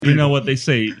You know what they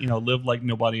say, live like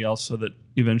nobody else so that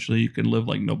eventually you can live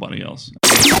like nobody else.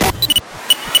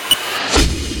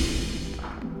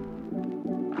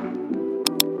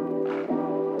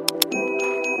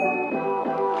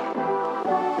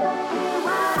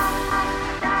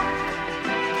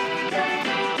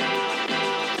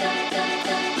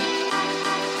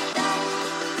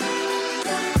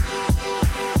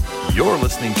 You're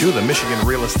listening to the Michigan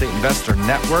Real Estate Investor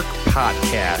Network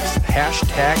podcast,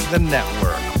 #the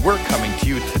network. We're coming to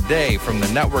you today from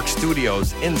the network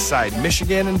studios inside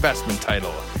Michigan Investment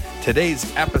Title.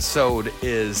 Today's episode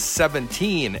is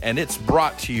 17, and it's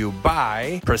brought to you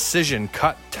by Precision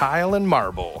Cut Tile and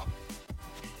Marble.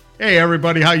 Hey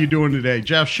everybody, how you doing today?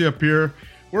 Jeff Ship here.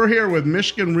 We're here with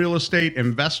Michigan Real Estate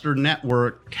Investor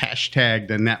Network,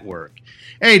 #the network.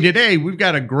 Hey, today we've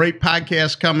got a great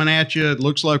podcast coming at you. It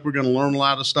looks like we're going to learn a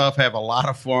lot of stuff, have a lot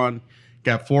of fun.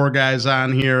 Got 4 guys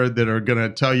on here that are going to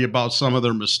tell you about some of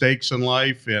their mistakes in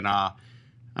life, and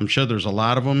I'm sure there's a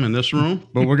lot of them in this room,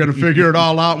 but we're going to figure it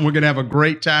all out, and we're going to have a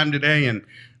great time today, and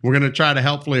we're going to try to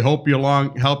helpfully help you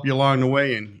along the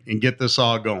way and get this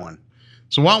all going.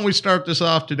 So why don't we start this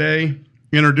off today,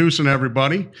 introducing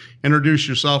everybody. Introduce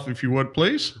yourself if you would,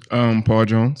 please. Paul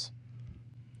Jones.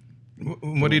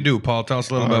 What do you do, Paul? Tell us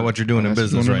a little about what you're doing in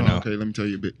business right now. Okay, let me tell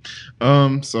you a bit.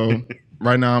 So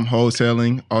right now I'm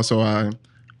wholesaling. Also,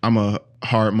 I'm a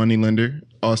hard money lender.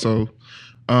 Also,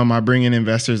 I bring in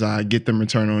investors. I get them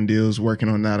return on deals. Working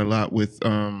on that a lot with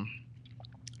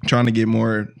trying to get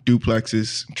more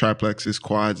duplexes, triplexes,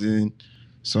 quads in.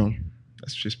 So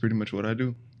that's just pretty much what I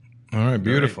do. All right,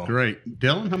 beautiful. Great.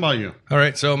 Dylan, how about you? All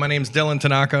right, so my name's Dylan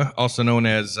Tanaka, also known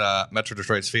as Metro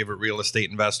Detroit's favorite real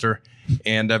estate investor,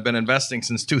 and I've been investing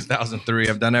since 2003.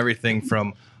 I've done everything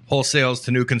from wholesales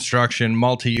to new construction,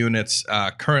 multi-units.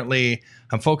 Currently,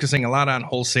 I'm focusing a lot on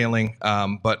wholesaling,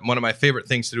 but one of my favorite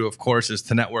things to do, of course, is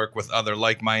to network with other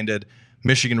like-minded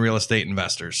Michigan real estate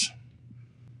investors.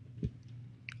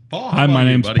 Paul, Hi, my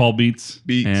name's Paul Beats.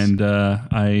 Beats. And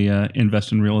I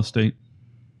invest in real estate.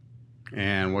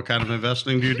 And what kind of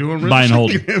investing do you do in real Buy and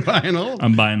estate? hold. Buy and hold.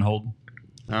 I'm buy and hold.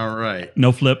 All right.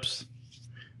 No flips,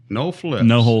 No flips.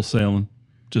 no wholesaling,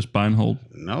 just buy and hold.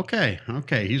 Okay.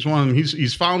 He's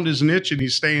found his niche and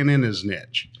he's staying in his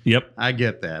niche. Yep. I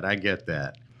get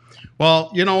that. Well,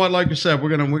 you know what? Like I said, we're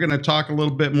gonna talk a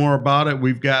little bit more about it.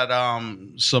 We've got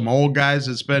some old guys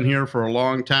that's been here for a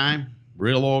long time,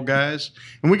 real old guys,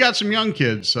 and we got some young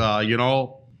kids.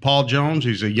 Paul Jones,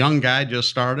 he's a young guy, just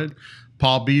started.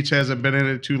 Paul Beats hasn't been in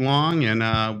it too long,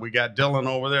 and we got Dylan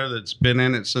over there that's been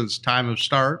in it since time of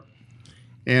start.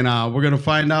 And we're going to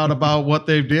find out about what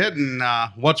they did and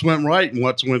what's went right and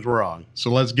what's went wrong.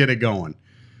 So let's get it going.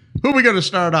 Who are we going to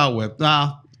start out with?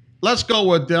 Let's go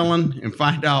with Dylan and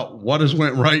find out what has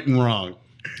went right and wrong.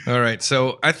 All right,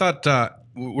 so I thought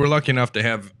we're lucky enough to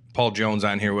have Paul Jones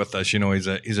on here with us. You know, he's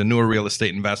a newer real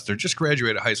estate investor, just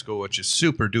graduated high school, which is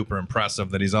super duper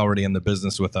impressive that he's already in the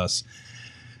business with us.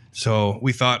 So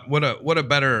we thought, what a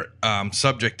better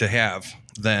subject to have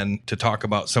than to talk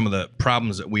about some of the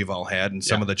problems that we've all had and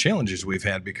some of the challenges we've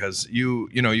had, because you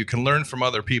can learn from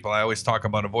other people. I always talk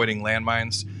about avoiding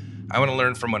landmines. I want to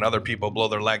learn from when other people blow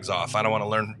their legs off. I don't want to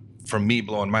learn from me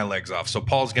blowing my legs off. So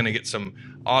Paul's going to get some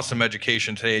awesome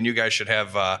education today, and you guys should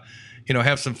have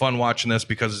some fun watching this,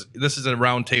 because this is a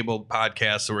roundtable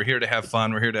podcast. So we're here to have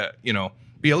fun. We're here to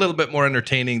be a little bit more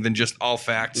entertaining than just all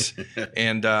facts,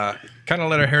 and kind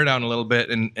of let our hair down a little bit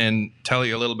and tell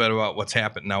you a little bit about what's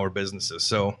happened in our businesses.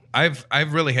 So I've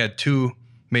really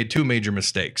made two major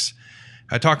mistakes.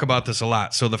 I talk about this a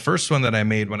lot. So the first one that I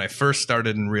made when I first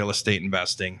started in real estate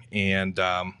investing and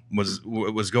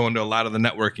was going to a lot of the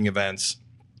networking events.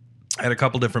 I had a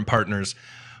couple different partners.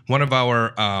 One of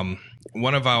our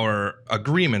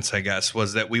agreements, I guess,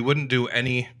 was that we wouldn't do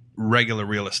any regular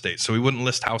real estate. So we wouldn't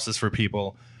list houses for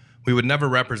people. We would never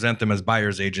represent them as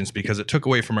buyer's agents, because it took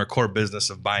away from our core business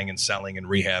of buying and selling and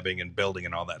rehabbing and building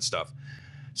and all that stuff.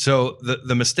 So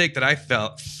the mistake that I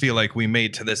feel like we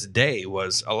made to this day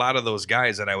was a lot of those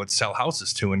guys that I would sell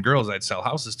houses to and girls I'd sell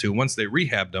houses to, once they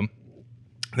rehabbed them,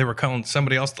 they were calling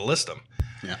somebody else to list them.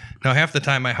 Yeah. Now, half the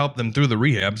time I helped them through the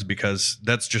rehabs because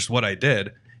that's just what I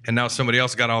did. And now somebody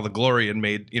else got all the glory and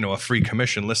made, a free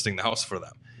commission listing the house for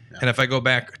them. Yeah. And if I go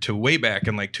back to way back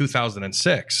in like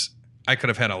 2006, I could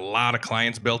have had a lot of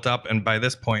clients built up. And by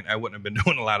this point, I wouldn't have been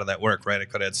doing a lot of that work, right? I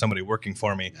could have had somebody working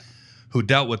for me who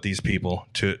dealt with these people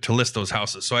to list those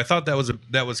houses. So I thought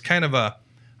that was kind of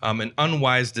an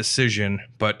unwise decision.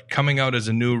 But coming out as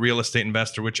a new real estate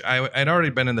investor, which I'd already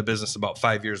been in the business about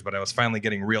 5 years, but I was finally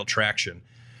getting real traction.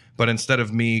 But instead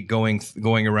of me going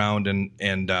around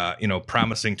and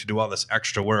promising to do all this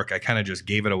extra work, I kind of just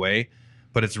gave it away.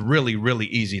 but it's really, really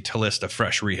easy to list a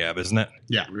fresh rehab, isn't it?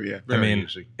 Yeah. Yeah. I mean,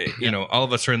 easy. you know, all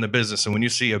of us are in the business, and when you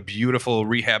see a beautiful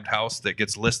rehabbed house that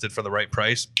gets listed for the right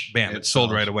price, bam, it's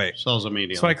sold right away. Sells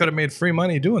immediately. So I could have made free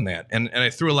money doing that, and I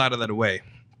threw a lot of that away.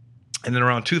 And then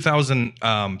around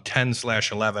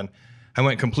 2010/11, I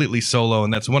went completely solo,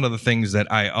 and that's one of the things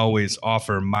that I always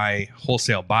offer my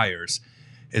wholesale buyers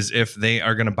is if they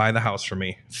are going to buy the house from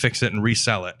me, fix it and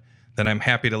resell it, then I'm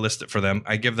happy to list it for them.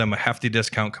 I give them a hefty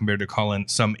discount compared to calling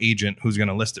some agent who's going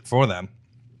to list it for them.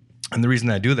 And the reason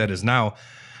I do that is now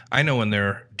I know when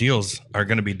their deals are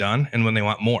going to be done and when they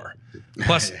want more.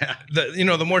 Plus,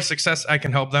 the more success I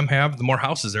can help them have, the more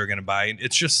houses they're going to buy.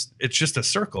 It's just a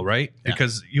circle, right? Yeah.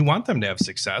 Because you want them to have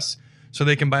success so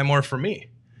they can buy more from me.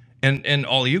 And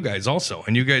all of you guys also.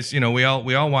 And you guys, we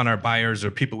all want our buyers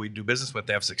or people we do business with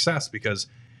to have success because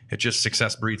it just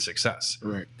success breeds success.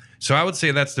 Right. So I would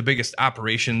say that's the biggest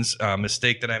operations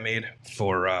mistake that I made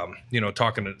for,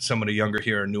 talking to somebody younger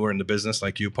here or newer in the business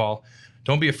like you, Paul.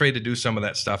 Don't be afraid to do some of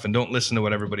that stuff and don't listen to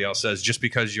what everybody else says. Just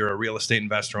because you're a real estate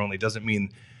investor only doesn't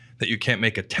mean that you can't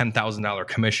make a $10,000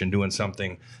 commission doing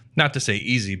something, not to say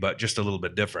easy, but just a little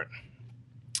bit different.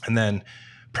 And then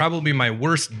probably my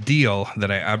worst deal that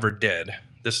I ever did.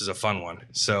 This is a fun one.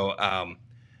 So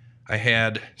I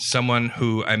had someone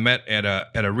who I met at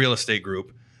a real estate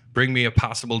group bring me a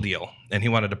possible deal, and he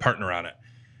wanted to partner on it.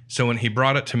 So when he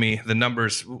brought it to me, the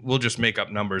numbers, we'll just make up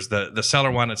numbers. The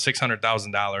seller wanted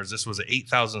 $600,000. This was an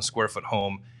 8,000 square foot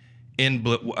home in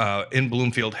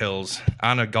Bloomfield Hills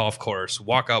on a golf course,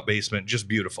 walkout basement, just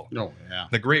beautiful. Oh, yeah.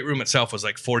 The great room itself was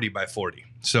like 40 by 40.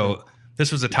 So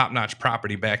this was a top-notch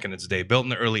property back in its day, built in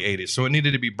the early 80s. So it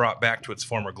needed to be brought back to its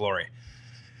former glory.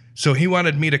 So he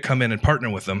wanted me to come in and partner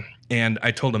with him. And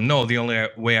I told him, no, the only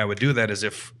way I would do that is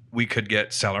if we could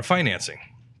get seller financing.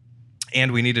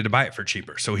 And we needed to buy it for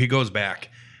cheaper. So he goes back.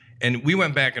 And we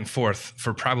went back and forth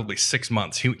for probably 6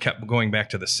 months. He kept going back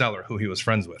to the seller who he was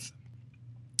friends with.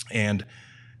 And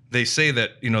they say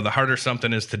that, the harder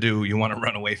something is to do, you want to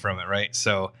run away from it, right?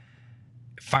 So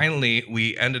finally,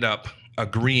 we ended up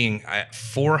agreeing at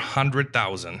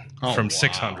 $400,000 from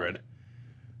 $600,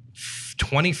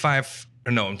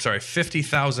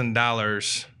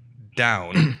 $50,000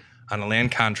 down on a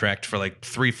land contract for like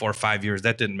 3, 4, 5 years.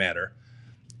 That didn't matter.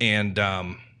 And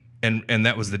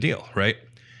that was the deal, right?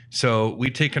 So we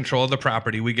take control of the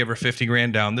property. We give her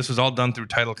 $50,000 down. This was all done through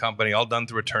title company, all done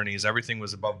through attorneys. Everything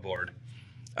was above board.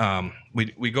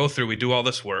 We go through, we do all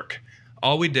this work.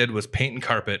 All we did was paint and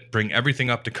carpet, bring everything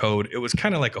up to code. It was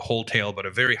kind of like a wholesale, but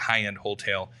a very high-end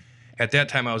wholesale. At that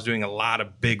time, I was doing a lot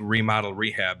of big remodel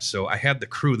rehabs. So I had the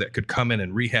crew that could come in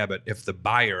and rehab it if the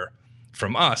buyer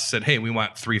from us said, hey, we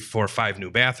want 3, 4, 5 new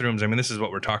bathrooms. I mean, this is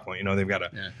what we're talking about. They've got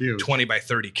a 20 by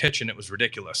 30 kitchen. It was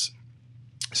ridiculous.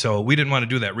 So we didn't want to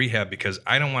do that rehab because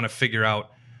I don't want to figure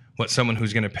out what someone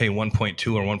who's going to pay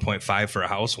 1.2 or 1.5 for a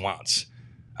house wants.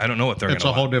 I don't know what they're going to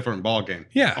want. It's a whole different ballgame.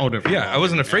 Yeah. Whole different I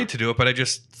wasn't afraid to do it, but I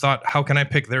just thought, how can I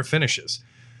pick their finishes?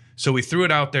 So we threw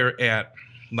it out there at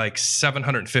like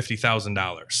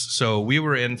 $750,000. So we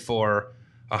were in for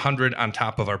 $100 on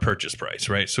top of our purchase price,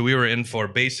 right? So we were in for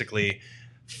basically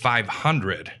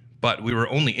 $500, but we were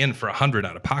only in for $100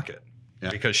 out of pocket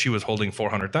because she was holding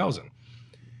 $400,000.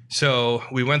 So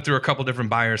we went through a couple different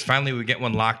buyers. Finally, we get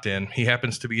one locked in. He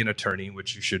happens to be an attorney,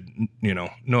 which you should,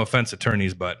 no offense,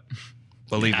 attorneys, but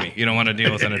believe me, you don't want to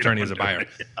deal with an attorney as a buyer.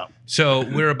 So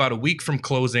we're about a week from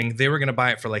closing. They were going to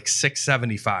buy it for like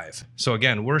 $675,000. So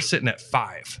again, we're sitting at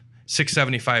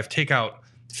 $675,000. Take out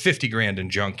 $50,000 in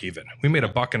junk. Even we made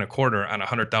 $1.25 on a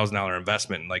 $100,000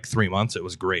 investment in like 3 months. It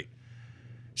was great.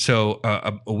 So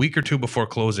a week or two before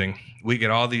closing, we get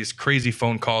all these crazy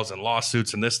phone calls and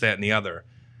lawsuits and this, that, and the other.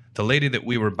 The lady that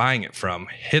we were buying it from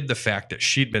hid the fact that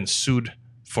she'd been sued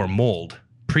for mold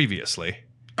previously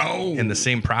in the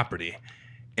same property.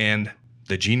 And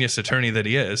the genius attorney that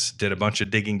he is did a bunch of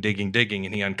digging,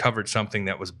 and he uncovered something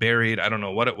that was buried. I don't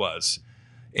know what it was.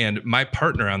 And my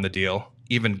partner on the deal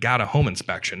even got a home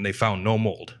inspection. They found no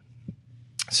mold.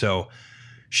 So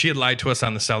she had lied to us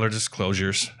on the seller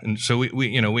disclosures. And so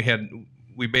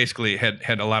we basically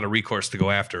had a lot of recourse to go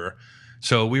after her.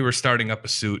 So we were starting up a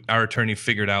suit. Our attorney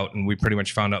figured out, and we pretty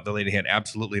much found out the lady had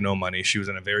absolutely no money. She was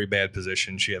in a very bad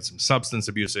position. She had some substance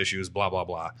abuse issues, blah, blah,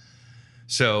 blah.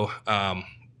 So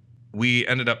we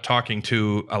ended up talking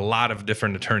to a lot of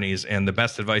different attorneys, and the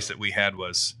best advice that we had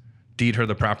was deed her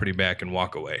the property back and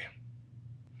walk away.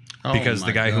 Because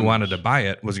the guy who wanted to buy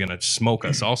it was going to smoke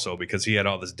us also because he had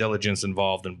all this diligence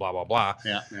involved and blah, blah, blah.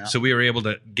 Yeah. So we were able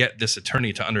to get this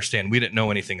attorney to understand we didn't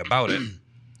know anything about it.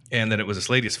 and that it was this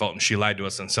lady's fault and she lied to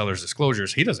us on seller's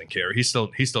disclosures. He doesn't care. He's still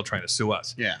trying to sue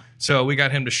us. Yeah. So we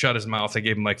got him to shut his mouth. I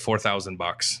gave him like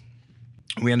 $4,000.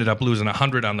 We ended up losing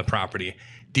 $100 on the property,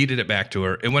 deeded it back to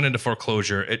her. It went into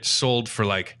foreclosure. It sold for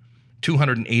like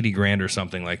 $280,000 or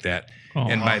something like that. Oh,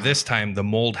 and by wow. this time, the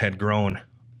mold had grown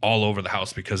all over the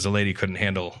house because the lady couldn't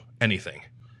handle anything.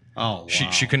 Oh, wow.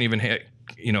 She couldn't even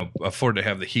afford to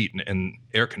have the heat and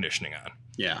air conditioning on.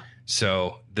 Yeah.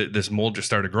 So this mold just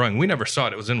started growing. We never saw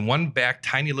it. It was in one back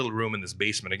tiny little room in this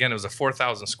basement. Again, it was a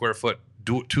 4,000 square foot,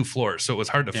 2 floors, so it was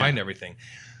hard to find everything.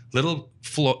 Little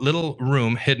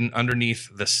room hidden underneath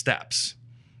the steps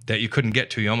that you couldn't get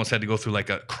to. You almost had to go through like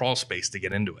a crawl space to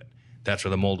get into it. That's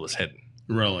where the mold was hidden.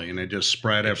 Really? And it just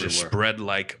spread everywhere. Just spread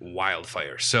like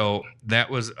wildfire. So that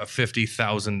was a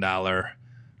 $50,000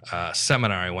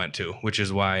 seminar I went to, which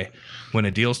is why when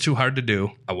a deal's too hard to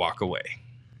do, I walk away.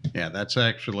 Yeah, that's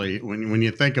actually, when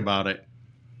you think about it,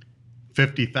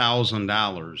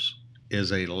 $50,000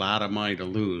 is a lot of money to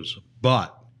lose,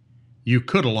 but you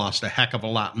could have lost a heck of a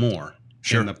lot more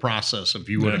in the process if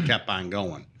you would have kept on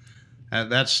going.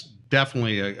 That's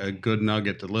definitely a good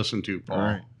nugget to listen to, Paul.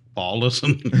 Right. Paul,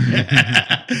 listen.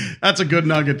 That's a good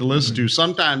nugget to listen to.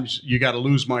 Sometimes you got to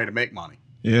lose money to make money.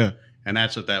 Yeah. And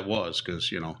that's what that was,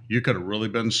 because, you could have really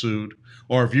been sued.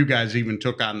 Or if you guys even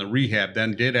took on the rehab,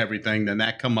 then did everything, then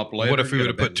that come up later. What if we would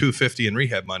have put $250 in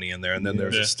rehab money in there, and then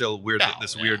there's a still weird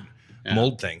weird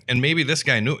mold thing? And maybe this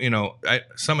guy knew.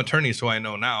 Some attorneys who I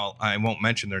know now, I won't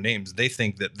mention their names. They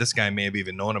think that this guy may have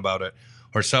even known about it,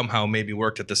 or somehow maybe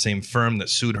worked at the same firm that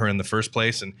sued her in the first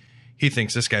place, and he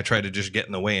thinks this guy tried to just get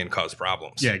in the way and cause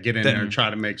problems. Yeah, get in there and try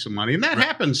to make some money, and that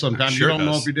happens sometimes. Sure you don't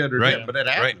know does. if you did or did, but it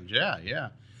happens. Yeah.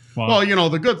 Wow. Well,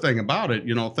 the good thing about it,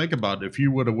 think about it. If you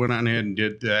would have went on ahead and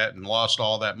did that and lost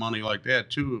all that money like that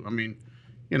too, I mean,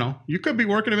 you could be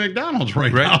working at McDonald's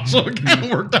right now. So it kind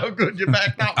of worked out good. You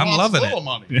backed out and I'm lost loving a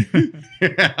little it. money.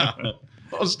 Yeah.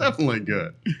 Well, it's definitely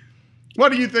good.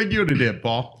 What do you think you would have did,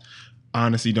 Paul?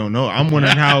 Honestly, don't know. I'm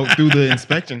wondering how through the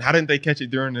inspection. How didn't they catch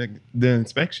it during the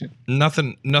inspection?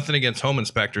 Nothing against home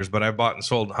inspectors, but I've bought and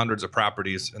sold hundreds of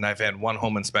properties, and I've had one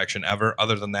home inspection ever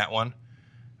other than that one.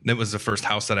 It was the first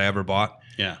house that I ever bought.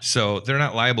 Yeah. So they're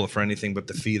not liable for anything but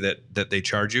the fee that they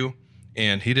charge you.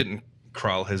 And he didn't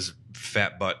crawl his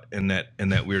fat butt in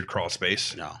that weird crawl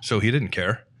space. No. So he didn't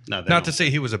care. No, Not to say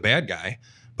he was a bad guy,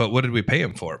 but what did we pay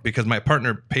him for? Because my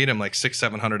partner paid him like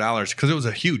 $600-700 because it was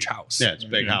a huge house. Yeah, it's a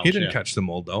big house. He didn't catch the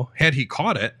mold though. Had he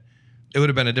caught it, it would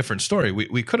have been a different story.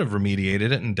 We could have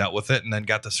remediated it and dealt with it and then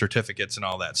got the certificates and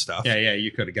all that stuff. Yeah,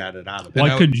 you could have got it out of it.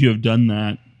 Why couldn't you have done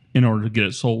that in order to get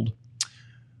it sold?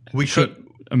 We could.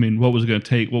 I mean, what was it going to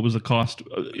take? What was the cost?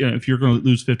 If you're going to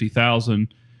lose $50,000,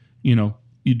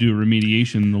 you do a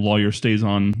remediation. The lawyer stays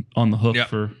on the hook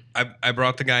for. I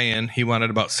brought the guy in. He wanted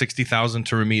about $60,000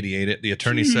 to remediate it. The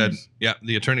attorney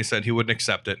said he wouldn't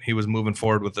accept it. He was moving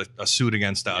forward with a suit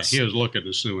against us. Yeah, he was looking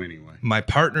to sue anyway. My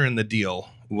partner in the deal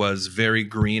was very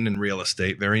green in real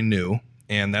estate, very new,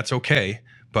 and that's okay.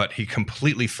 But he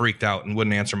completely freaked out and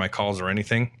wouldn't answer my calls or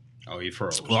anything. Oh, he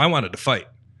froze. Well, I wanted to fight.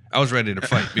 I was ready to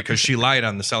fight because she lied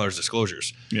on the seller's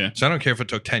disclosures. Yeah. So I don't care if it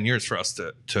took 10 years for us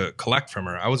to collect from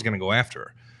her. I was going to go after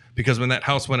her because when that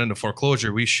house went into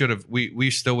foreclosure, we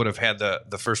still would have had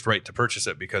the first right to purchase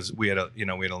it because we had a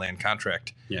land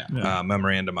contract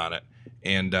memorandum on it.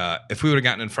 And if we would have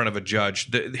gotten in front of a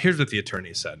judge, here's what the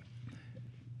attorney said.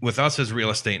 With us as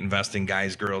real estate investing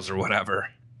guys, girls, or whatever,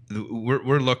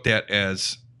 we're looked at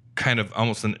as kind of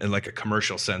almost in like a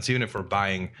commercial sense. Even if we're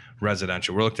buying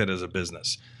residential, we're looked at as a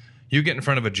business. You get in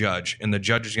front of a judge, and the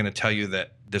judge is going to tell you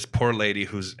that this poor lady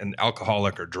who's an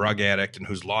alcoholic or drug addict and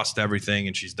who's lost everything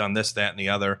and she's done this, that, and the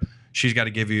other, she's got to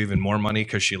give you even more money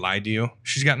because she lied to you.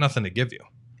 She's got nothing to give you.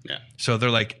 Yeah. So they're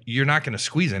like, you're not going to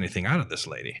squeeze anything out of this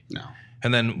lady. No.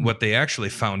 And then what they actually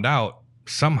found out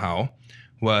somehow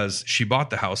was she bought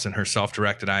the house in her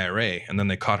self-directed IRA, and then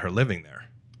they caught her living there.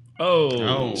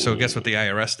 Oh. So guess what the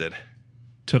IRS did?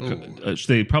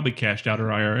 They probably cashed out her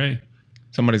IRA.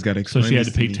 Somebody's got to So explain. she had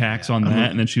to this pay me. tax on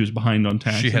that, and then she was behind on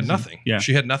taxes. She had nothing. Yeah.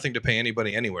 She had nothing to pay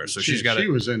anybody anywhere. So she's got She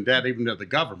was in debt even to the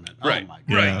government. Right. Oh my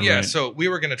God. Right. Yeah. right. So we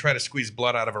were going to try to squeeze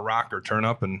blood out of a rock or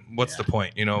turnip, and what's the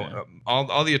point?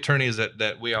 All the attorneys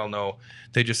that we all know,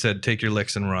 they just said take your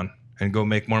licks and run and go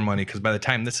make more money because by the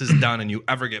time this is done and you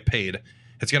ever get paid,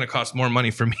 it's going to cost more money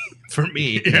for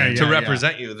me to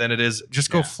represent you than it is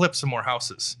just go flip some more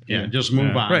houses. Yeah, just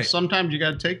move on. Right. Sometimes you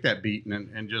got to take that beating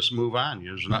and just move on.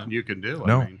 There's nothing you can do.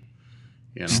 No. I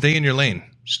mean, Stay in your lane.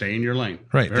 Stay in your lane.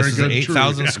 Right. Very This is an good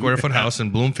 8,000 truth. square foot house in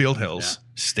Bloomfield Hills.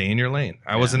 Stay in your lane.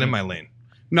 I wasn't in my lane.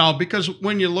 No, because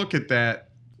when you look at that,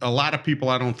 a lot of people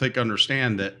I don't think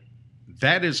understand that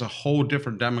that is a whole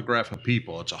different demographic of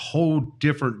people. It's a whole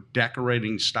different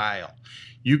decorating style.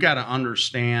 You got to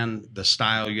understand the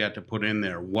style you have to put in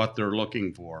there, what they're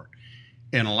looking for.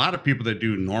 And a lot of people that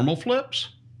do normal flips,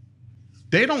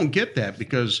 they don't get that,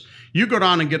 because you go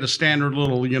down and get a standard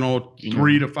little,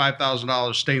 $3,000 to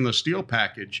 $5,000 stainless steel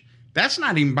package. That's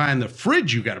not even buying the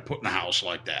fridge you got to put in a house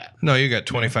like that. No, you got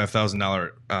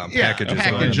 $25,000 packages.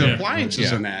 Package of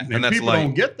appliances in that. And that's people light.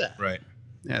 don't get that. Right.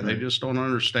 Yeah, they just don't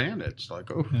understand it. It's like,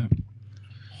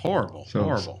 horrible.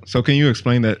 So can you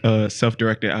explain that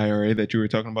self-directed IRA that you were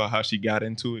talking about, how she got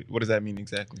into it? What does that mean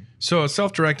exactly? So a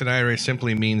self-directed IRA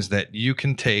simply means that you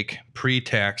can take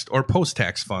pre-taxed or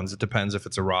post-tax funds. It depends if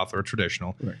it's a Roth or a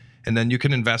traditional. Right. And then you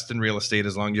can invest in real estate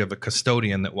as long as you have a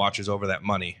custodian that watches over that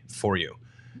money for you.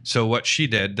 So what she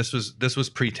did, this was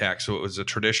pre-tax. So it was a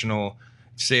traditional,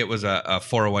 say it was a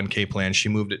 401k plan. She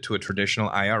moved it to a traditional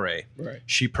IRA. Right.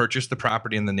 She purchased the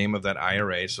property in the name of that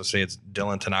IRA. So say it's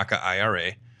Dylan Tanaka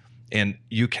IRA. And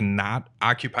you cannot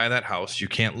occupy that house. You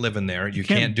can't live in there. You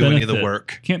can't do any of the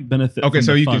work. Can't benefit. Okay, from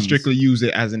so the you funds. can strictly use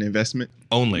it as an investment?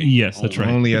 Only. Yes, that's right.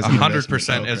 Only as an 100% as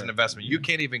Okay. an investment. You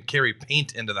can't even carry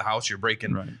paint into the house. You're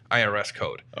breaking Right. IRS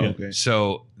code. Okay.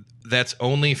 So that's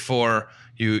only for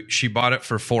you. She bought it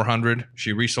for $400.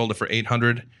 She resold it for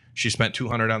 $800. She spent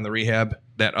 $200 on the rehab.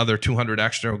 That other $200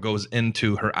 extra goes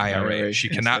into her IRA. She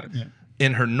cannot,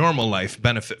 in her normal life,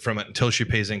 benefit from it until she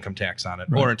pays income tax on it,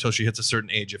 or until she hits a certain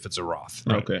age if it's a Roth.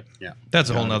 Okay. Yeah. That's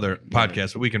a whole nother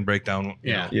podcast, but we can break down.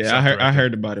 Yeah. Yeah, I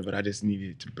heard about it, but I just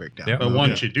needed to break down. Yeah. But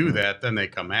once you do that, then they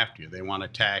come after you. They want to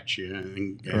tax you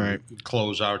and Right.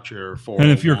 close out your 401.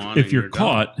 And if you're done.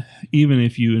 caught, even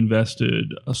if you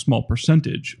invested a small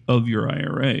percentage of your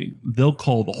IRA, they'll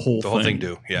call the whole thing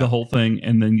due, yeah. the whole thing,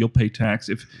 and then you'll pay tax.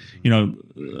 If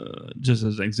just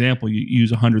as an example, you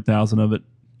use 100,000 of it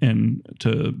and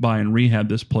to buy and rehab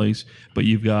this place, but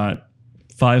you've got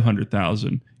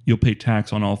 500,000, you'll pay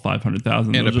tax on all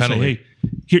 500,000. And They'll a just say, penalty.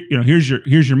 hey,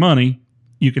 here's your money.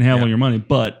 You can have all your money,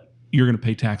 but you're going to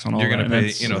pay tax on all You're that. going to And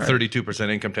pay, that's- 32%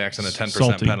 income tax and a 10%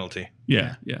 Salty. penalty.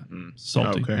 Yeah,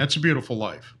 salty. Okay. That's a beautiful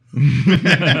life.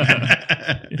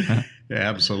 Yeah. Yeah,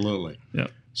 absolutely. Yeah.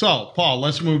 So, Paul,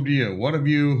 let's move to you. What have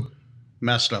you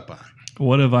messed up on?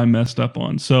 What have I messed up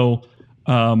on? So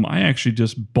I actually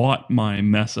just bought my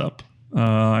mess up.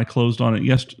 I closed on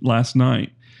it last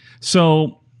night.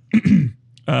 So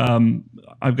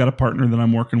I've got a partner that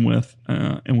I'm working with,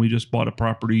 and we just bought a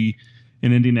property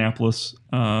in Indianapolis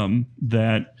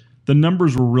that the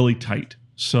numbers were really tight.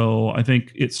 So I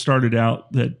think it started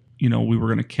out that we were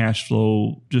going to cash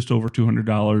flow just over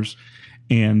 $200,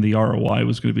 and the ROI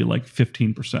was going to be like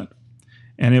 15%,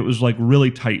 and it was like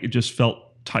really tight. It just felt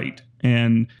tight.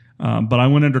 And but I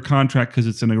went under contract because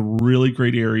it's in a really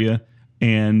great area,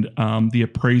 and the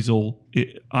appraisal,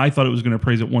 I thought it was going to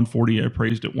appraise at 140. I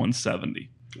appraised at 170.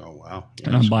 Oh, wow.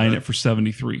 And I'm buying it for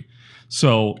 73.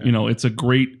 So it's a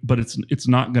great, but it's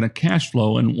not going to cash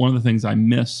flow. And one of the things I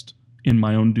missed in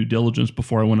my own due diligence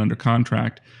before I went under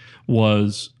contract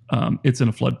was it's in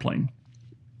a floodplain,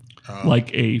 like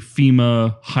a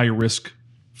FEMA high risk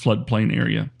floodplain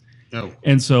area. Oh.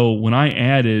 And so when I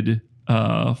added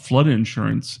flood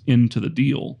insurance into the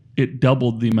deal, it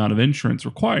doubled the amount of insurance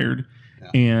required,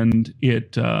 and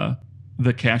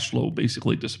the cash flow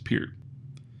basically disappeared.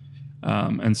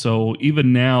 And so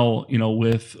even now,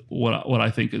 with what I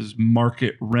think is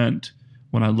market rent,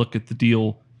 when I look at the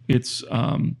deal, it's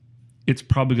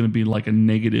probably going to be like a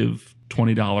negative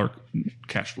 $20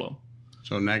 cash flow.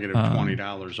 So negative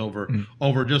 $20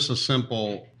 over just a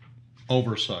simple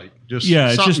oversight. Just Yeah,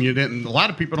 it's something just- you didn't. A lot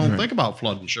of people don't think about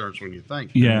flood insurance when you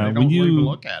think. Yeah, they when don't even you-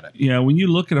 look at it. Yeah, when you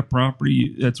look at a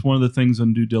property, that's one of the things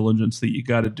on due diligence that you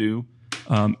got to do.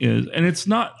 And it's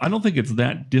not, I don't think it's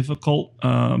that difficult.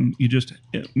 You just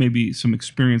maybe some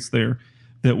experience there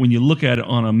that when you look at it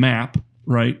on a map,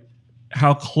 right?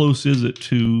 How close is it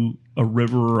to a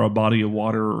river or a body of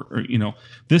water? Or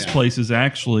this place is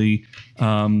actually,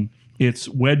 it's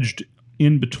wedged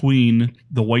in between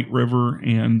the White River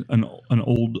and an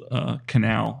old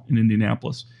canal in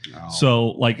Indianapolis. Oh. So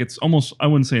like it's almost, I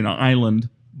wouldn't say an island,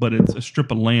 but it's a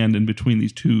strip of land in between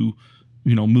these two,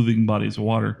 moving bodies of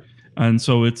water. And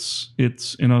so it's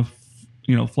in a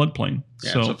floodplain.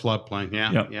 Yeah, So it's a floodplain.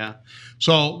 Yeah, Yep. yeah.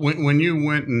 So when you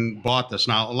went and bought this,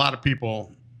 now a lot of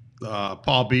people,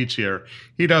 Paul Beats here,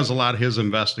 he does a lot of his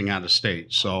investing out of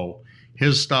state. So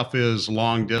his stuff is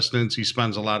long distance. He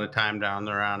spends a lot of time down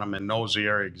there on them and knows the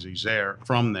area because he's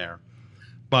from there.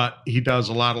 But he does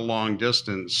a lot of long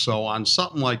distance. So on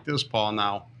something like this, Paul,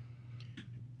 now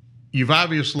you've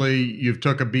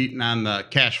took a beating on the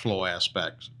cash flow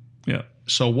aspects. yeah,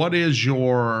 So what is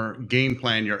your game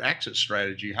plan, your exit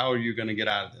strategy? How are you going to get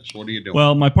out of this? What are you doing?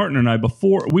 Well, my partner and I,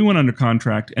 before we went under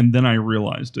contract, and then I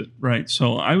realized it, right?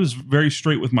 So I was very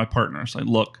straight with my partner. I said,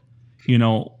 look,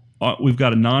 we've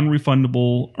got a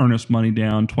non-refundable earnest money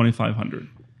down, $2,500.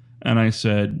 And I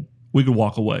said, we could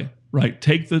walk away, right?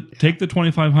 Take the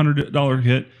 $2,500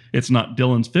 hit. It's not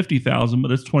Dylan's $50,000,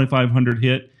 but it's $2,500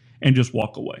 hit, and just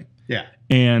walk away. Yeah.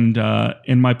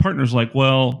 And my partner's like,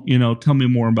 well, tell me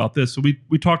more about this. So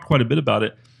we talked quite a bit about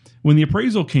it. When the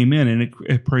appraisal came in, and it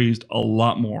appraised a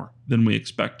lot more than we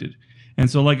expected. And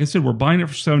so, like I said, we're buying it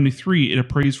for 73. It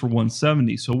appraised for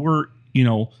 170. So we're,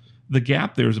 the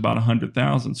gap there is about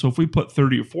 100,000. So if we put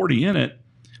 30 or 40 in it,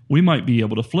 we might be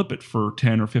able to flip it for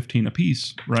 10 or 15 a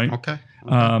piece, right? Okay.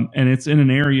 And it's in an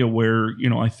area where,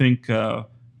 I think,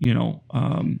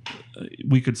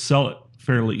 we could sell it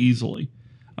fairly easily.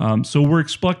 So we're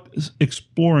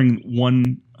exploring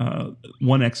one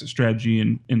exit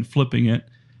strategy and flipping it.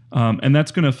 And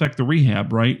that's going to affect the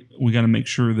rehab, right? We got to make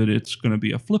sure that it's going to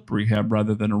be a flip rehab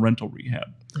rather than a rental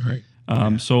rehab. Right.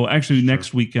 So actually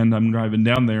next weekend I'm driving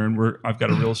down there, and I've got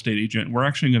a real estate agent. We're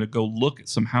actually going to go look at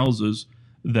some houses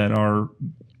that are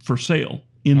for sale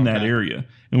in that area.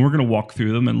 And we're going to walk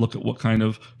through them and look at what kind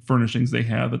of furnishings they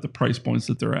have at the price points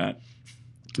that they're at.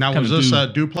 Now, was this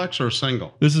a duplex or a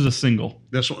single? This is a single.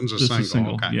 This one's a This is single.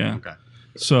 single, Okay. yeah. Okay.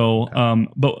 So,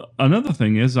 but another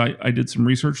thing is I did some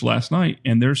research last night,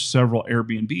 and there's several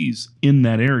Airbnbs in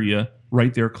that area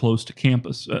right there close to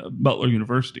campus, Butler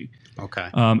University. Okay.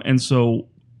 And so,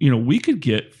 we could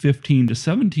get $1,500 to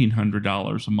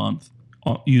 $1,700 a month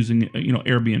using,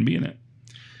 Airbnb in it.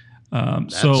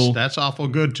 That's awful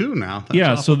good too now.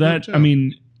 So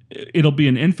it'll be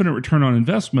an infinite return on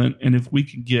investment. And if we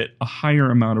can get a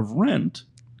higher amount of rent,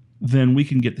 then we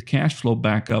can get the cash flow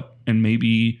back up and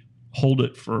maybe hold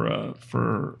it for an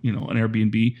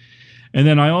Airbnb. And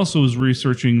then I also was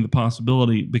researching the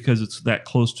possibility, because it's that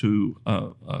close to a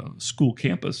school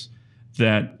campus,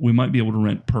 that we might be able to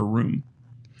rent per room.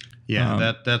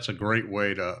 Yeah, that's a great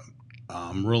way to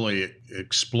really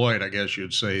exploit, I guess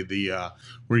you'd say, the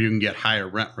where you can get higher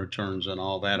rent returns and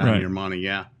all that on your money.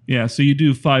 Yeah. Yeah. So you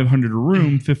do $500 a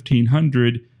room,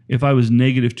 $1,500. If I was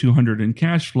negative $200 in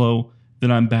cash flow,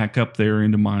 then I'm back up there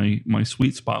into my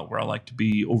sweet spot where I like to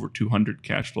be over $200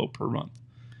 cash flow per month.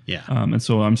 Yeah. And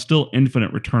so I'm still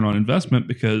infinite return on investment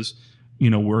because,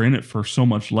 we're in it for so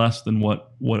much less than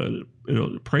what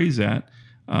it'll appraise at.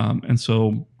 And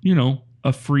so,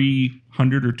 a free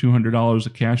 $100 or $200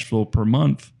 of cash flow per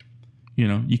month,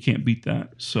 you can't beat that.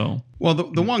 So, well,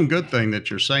 the one good thing that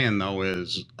you're saying though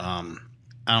is, I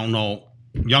don't know,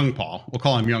 young Paul. We'll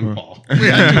call him young Paul.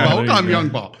 We'll call him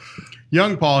young Paul.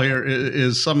 Young Paul here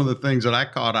is some of the things that I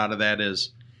caught out of that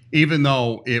is, even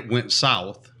though it went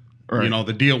south,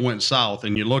 the deal went south,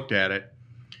 and you looked at it.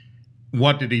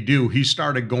 What did he do? He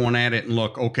started going at it and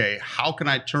look, okay, how can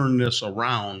I turn this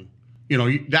around?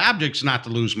 The object's not to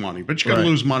lose money, but you're going to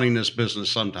lose money in this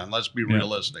business sometime. Let's be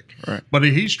realistic. Right. But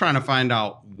he's trying to find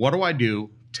out, what do I do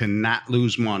to not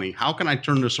lose money? How can I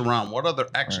turn this around? What other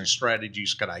exit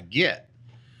strategies could I get?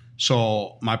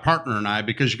 So my partner and I,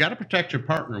 because you got to protect your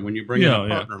partner when you bring in a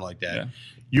partner like that,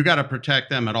 you got to protect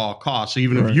them at all costs.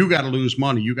 Even if you got to lose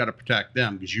money, you got to protect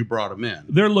them because you brought them in.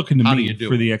 They're looking to me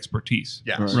for the expertise.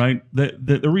 Yes. Right.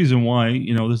 The reason why,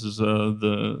 this is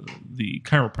the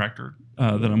chiropractor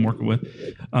that I'm working with.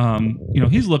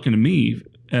 He's looking to me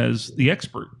as the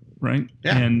expert. Right.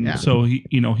 Yeah, and so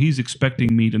he's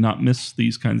expecting me to not miss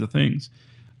these kinds of things.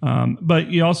 But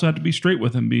you also have to be straight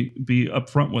with him, be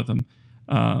upfront with him.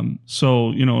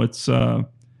 So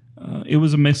it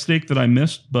was a mistake that I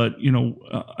missed, but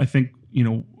I think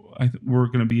we're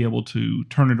going to be able to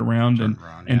turn it around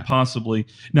and possibly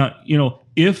now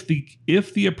if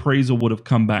the appraisal would have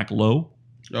come back low.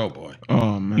 Oh boy.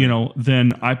 Oh man.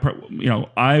 Then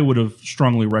I would have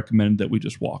strongly recommended that we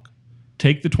just walk,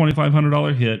 take the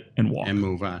 $2,500 hit and walk and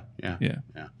move on. Yeah.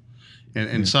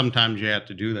 And sometimes you have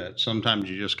to do that. Sometimes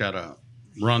you just got to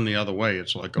run the other way.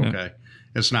 It's like, okay,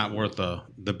 it's not worth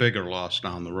the bigger loss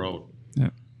down the road. Yeah.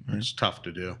 It's tough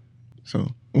to do. So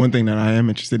one thing that I am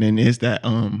interested in is that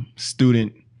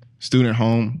student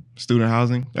housing.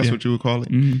 That's what you would call it.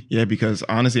 Mm-hmm. Yeah, because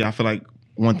honestly, I feel like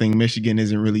one thing Michigan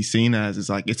isn't really seen as is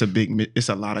like it's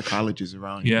a lot of colleges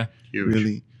around here. Huge.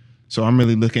 Really. So I'm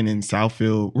really looking in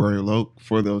Southfield, Royal Oak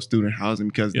for those student housing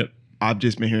because I've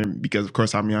just been hearing, because of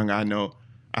course I'm young. I know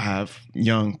I have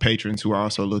young patrons who are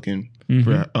also looking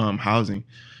for housing,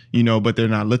 but they're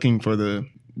not looking for the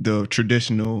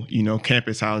traditional,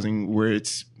 campus housing where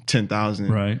it's 10,000,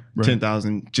 Right.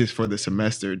 10,000 just for the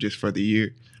semester, just for the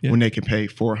year, Yeah. when they can pay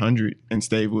 400 and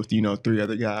stay with 3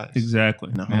 other guys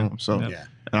Exactly. in a Yeah. home. So, Yeah.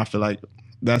 and I feel like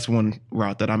that's one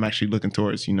route that I'm actually looking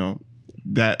towards.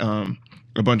 That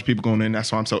a bunch of people going in.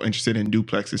 That's why I'm so interested in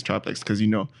duplexes, triplexes, because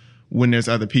when there's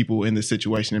other people in the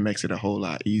situation, it makes it a whole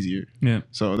lot easier. Yeah.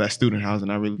 So that student housing,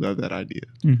 I really love that idea.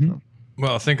 Mm-hmm.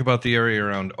 Well, think about the area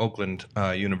around Oakland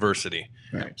University.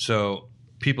 Right. So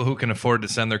people who can afford to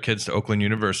send their kids to Oakland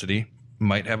University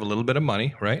might have a little bit of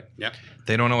money, right? Yep.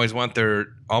 They don't always want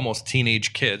their almost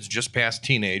teenage kids, just past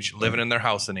teenage, living in their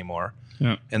house anymore.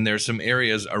 Yeah. And there's some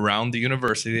areas around the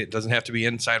university. It doesn't have to be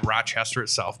inside Rochester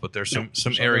itself, but there's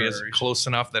some areas close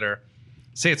enough that are,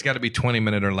 say it's got to be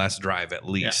 20-minute or less drive at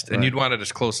least. Yeah, and you'd want it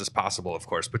as close as possible, of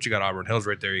course. But you got Auburn Hills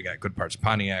right there. You got good parts of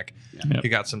Pontiac. Yeah. You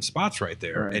got some spots right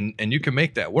there. Right. And you can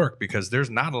make that work because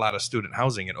there's not a lot of student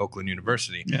housing at Oakland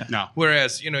University. Yeah. No.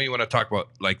 Whereas, you want to talk about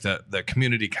like the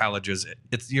community colleges,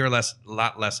 you're a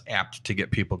lot less apt to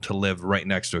get people to live right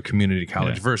next to a community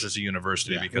college Yeah. versus a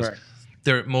university Yeah. because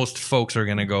Right. most folks are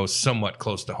going to go somewhat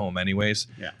close to home anyways.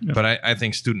 Yeah. Yeah. But I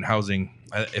think student housing,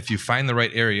 if you find the right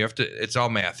area, it's all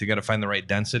math. You got to find the right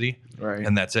density, Right.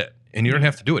 and that's it. And you don't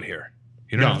have to do it here.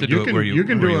 You don't No, have to do it where you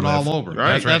can where do you it live. all over.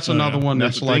 Right. That's another one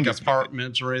That's that's the like thing is-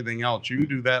 apartments or anything else. You can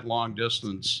do that long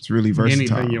distance. It's really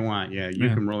versatile. Anything you want. Yeah, you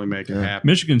Yeah. can really make it Yeah. happen.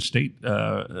 Michigan State,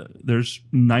 there's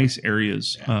nice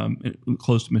areas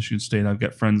close to Michigan State. I've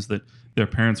got friends that their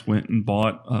parents went and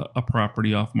bought a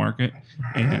property off market,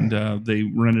 and they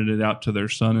rented it out to their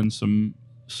son and some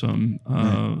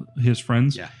his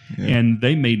friends, Yeah. Yeah. and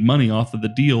they made money off of the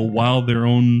deal while their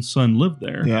own son lived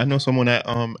there. Yeah, I know someone at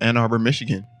Ann Arbor,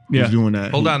 Michigan, Yeah. who's doing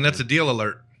that. Hold on, that's a deal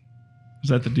alert. Is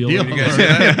that the deal? Deal You guys see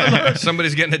that?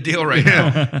 Somebody's getting a deal right now.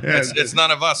 Yeah. It's none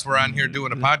of us. We're on here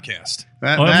doing a podcast.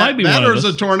 That, Oh, it that, might be that one of there's a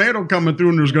us. tornado coming through,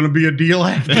 and there's going to be a deal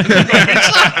after.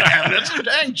 That's a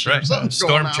dang sure. Right. Something's Storm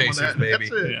going on with chasers, that. baby.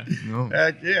 That's it. Yeah. No.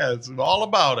 Heck yeah, it's all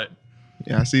about it.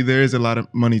 Yeah, I see there is a lot of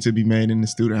money to be made in the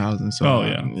student housing. So, Oh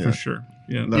yeah, for sure.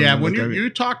 Yeah. Love Yeah, to when look at it.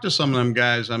 you talk to some of them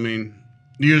guys, I mean,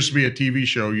 there used to be a TV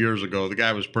show years ago. The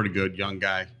guy was pretty good, young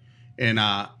guy, and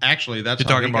actually, that's You're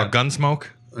how talking he about got- Gunsmoke?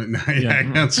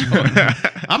 Yeah, that's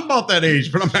I'm about that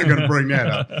age, but I'm not going to bring that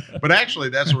up. But actually,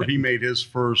 that's where he made his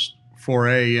first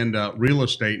foray into real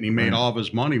estate, and he made Right. all of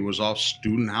his money was off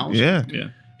student housing. Yeah. Yeah.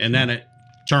 And then it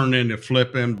turned into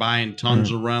flipping, buying tons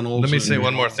of rentals. Let me and, say you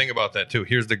one know, more thing about that, too.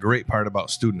 Here's the great part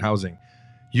about student housing.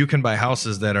 You can buy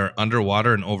houses that are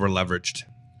underwater and over leveraged.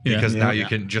 Yeah. Because now Yeah. you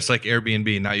can, just like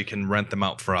Airbnb, now you can rent them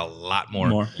out for a lot more.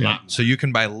 More. Yeah. So you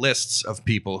can buy lists of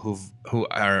people who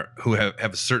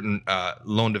have a certain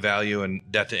loan to value and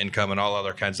debt to income and all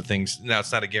other kinds of things. Now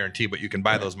it's not a guarantee, but you can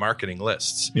buy those marketing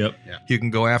lists. Yep. You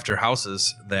can go after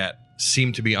houses that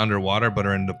seem to be underwater but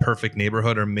are in the perfect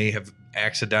neighborhood or may have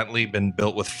accidentally been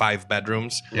built with 5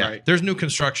 bedrooms. Yeah. Right. There's new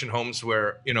construction homes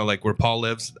where, like where Paul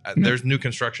lives, there's new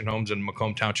construction homes in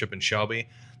Macomb Township and Shelby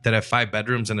that have 5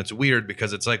 bedrooms, and it's weird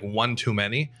because it's like one too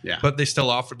many, Yeah. but they still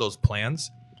offer those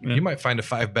plans. Yeah. You might find a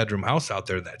 5-bedroom house out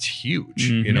there that's huge,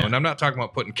 Mhm. and I'm not talking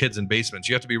about putting kids in basements.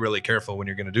 You have to be really careful when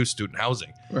you're going to do student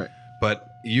housing. Right. But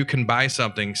you can buy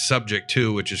something subject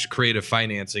to, which is creative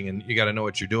financing, and you got to know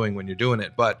what you're doing when you're doing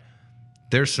it. But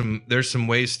there's some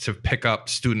ways to pick up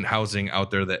student housing out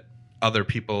there that other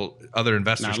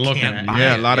investors Not looking can't at. buy.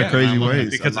 Yeah, a lot of crazy not looking ways.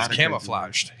 because A lot it's of crazy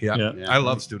camouflaged. Yeah. Yeah. I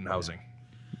love student housing.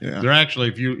 Yeah. They're actually,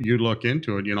 if you look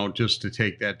into it, just to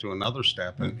take that to another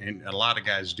step, and a lot of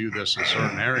guys do this in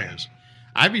certain areas.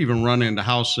 I've even run into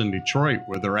houses in Detroit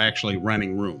where they're actually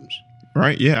renting rooms,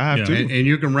 Right. Yeah, I have Yeah. too. and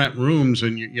you can rent rooms,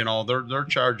 and they're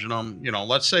charging them.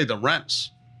 Let's say the rent's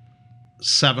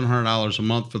 $700 a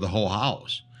month for the whole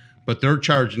house, but they're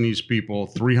charging these people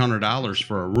 $300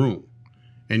 for a room,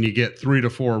 and you get 3 to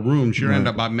 4 rooms. You end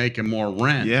up by making more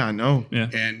rent. Yeah, I know. Yeah.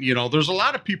 And there's a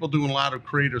lot of people doing a lot of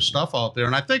creative stuff out there,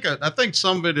 and I think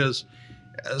some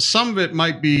of it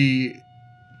might be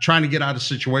trying to get out of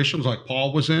situations like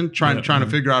Paul was in, trying to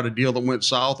figure out a deal that went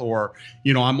south, or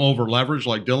I'm over leveraged,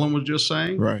 like Dylan was just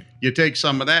saying. Right. You take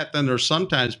some of that, then there's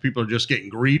sometimes people are just getting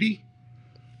greedy,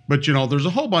 but there's a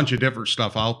whole bunch of different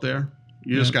stuff out there.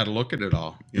 You just got to look at it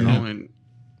all, you know, and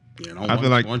I feel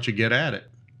like- once you get at it.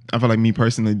 I feel like me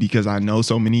personally, because I know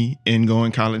so many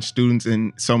ingoing college students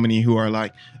and so many who are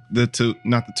like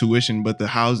not the tuition, but the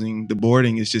housing, the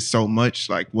boarding is just so much.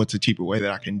 Like, what's a cheaper way that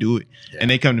I can do it? Yeah. And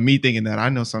they come to me thinking that I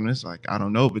know something. It's like, I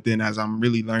don't know. But then as I'm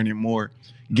really learning more,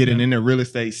 getting into real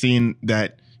estate, seeing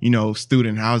that,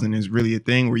 student housing is really a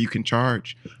thing where you can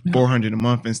charge $400 a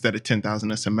month instead of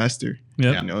 $10,000 a semester.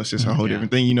 Yeah. You know, it's just a whole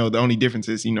different thing. You know, the only difference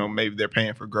is, you know, maybe they're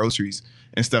paying for groceries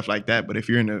and stuff like that. But if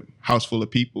you're in a house full of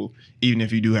people, even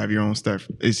if you do have your own stuff,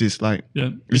 it's just like, Yeah.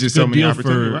 it's just a so good many deal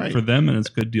opportunities. for them, and it's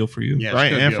a good deal for you. Yeah, it's a Right.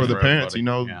 good And deal for the parents, everybody. you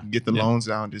know, Yeah. get the loans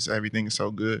down. Just everything is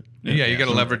so good. Yeah, you got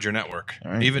to leverage your network.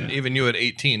 Right. Even you at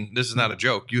 18, this is not a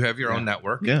joke. You have your own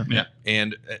network. Yeah. Yeah.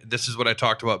 And this is what I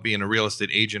talked about being a real estate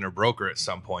agent or broker at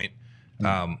some point.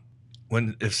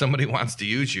 If somebody wants to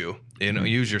use you,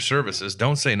 use your services,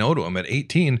 don't say no to them. At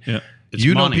 18, It's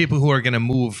you know money. people who are going to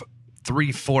move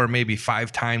 3, 4, maybe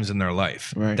 5 times in their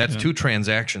life. Right. That's 2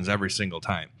 transactions every single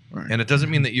time. Right. And it doesn't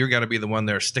mean that you're got to be the one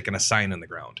there sticking a sign in the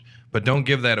ground. But don't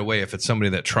give that away if it's somebody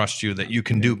that trusts you, that you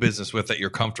can do business with, that you're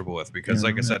comfortable with. Because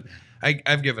like I said,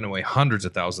 I've given away hundreds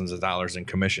of thousands of dollars in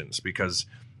commissions because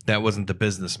that wasn't the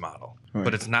business model. Right.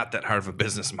 But it's not that hard of a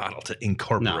business model to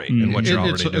incorporate No. in what you're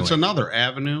already doing. It's another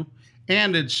avenue,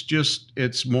 and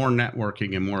it's more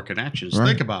networking and more connections. Right.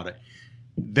 Think about it.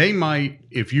 They might,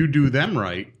 if you do them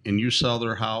right and you sell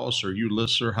their house or you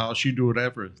list their house, you do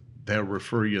whatever, they'll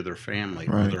refer you their family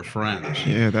or Right. their friends.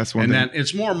 Yeah, that's one And thing. then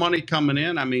it's more money coming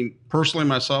in. I mean, personally,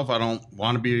 myself, I don't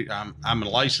want to be. I'm a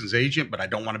licensed agent, but I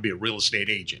don't want to be a real estate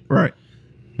agent. Right.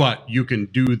 But you can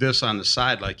do this on the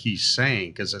side, like he's saying,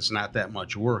 because it's not that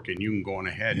much work, and you can go on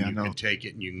ahead Yeah, and you I can know. take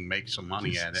it and you can make some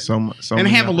money at it, So and many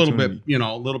have a little bit, opportunities.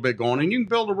 a little bit going, and you can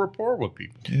build a rapport with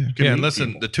people. Yeah. You can Yeah, and meet listen,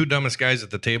 people. the 2 dumbest guys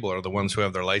at the table are the ones who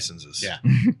have their licenses. Yeah.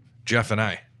 Jeff and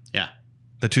I. Yeah.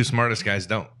 The 2 smartest guys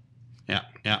don't.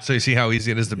 Yeah. So you see how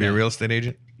easy it is to be a Yeah. real estate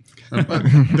agent? But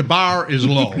the bar is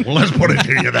low. Well, let's put it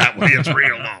to you that way. It's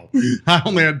real low. I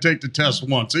only had to take the test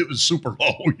once. It was super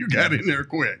low. You got in there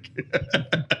quick.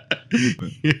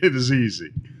 It is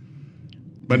easy.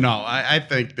 But no, I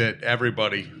think that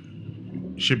everybody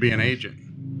should be an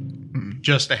agent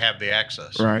just to have the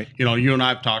access. Right. You know, you and I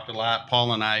have talked a lot.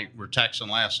 Paul and I were texting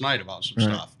last night about some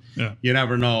Right. stuff. Yeah. You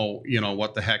never know,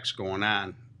 what the heck's going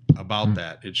on about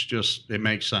that. It's just, it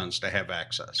makes sense to have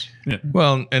access.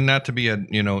 Well, and not to be a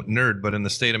nerd, but in the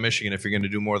state of Michigan, if you're going to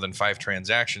do more than 5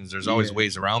 transactions, there's always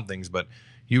ways around things. But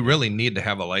you really need to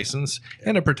have a license,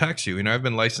 and it protects you. I've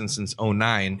been licensed since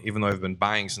 2009, even though I've been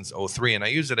buying since 2003, and I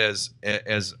use it as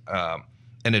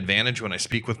an advantage when I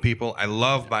speak with people. I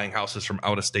love buying houses from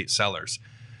out-of-state sellers.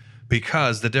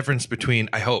 Because the difference between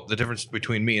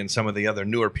me and some of the other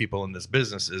newer people in this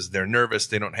business is they're nervous.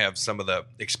 They don't have some of the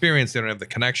experience. They don't have the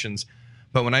connections.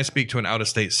 But when I speak to an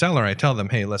out-of-state seller, I tell them,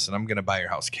 hey, listen, I'm going to buy your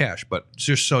house cash. But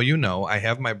just so you know, I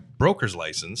have my broker's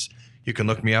license. You can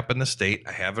look me up in the state.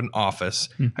 I have an office.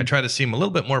 I try to seem a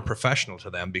little bit more professional to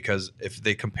them because if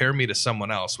they compare me to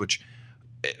someone else, which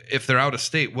if they're out of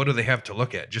state, what do they have to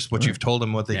look at? Just what you've told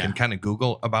them, what they can kind of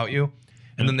Google about you.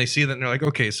 And then they see that and they're like,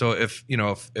 okay, so if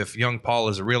young Paul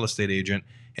is a real estate agent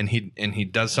and he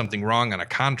does something wrong on a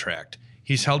contract,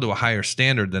 he's held to a higher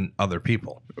standard than other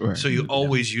people. Right. So you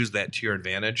always use that to your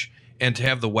advantage. And to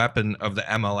have the weapon of the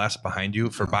MLS behind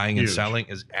you for buying and Huge. selling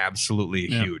is absolutely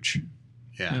huge.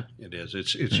 Yeah, it is.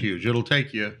 It's huge. It'll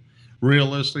take you,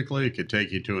 realistically, it could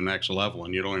take you to a next level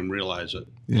and you don't even realize it.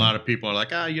 A lot of people are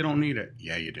like, you don't need it.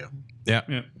 Yeah, you do. Yeah.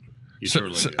 You So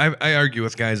certainly do. I argue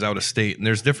with guys out of state, and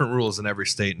there's different rules in every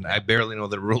state, and I barely know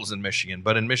the rules in Michigan.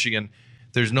 But in Michigan,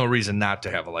 there's no reason not to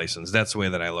have a license. That's the way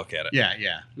that I look at it.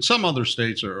 Yeah. Some other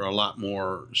states are a lot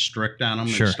more strict on them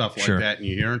Sure, and stuff like sure. that. And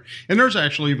you hear, and there's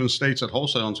actually even states that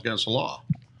wholesale is against the law.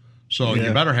 So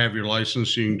you better have your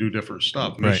license. So you can do different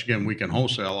stuff. Right. Michigan, we can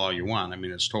wholesale all you want. I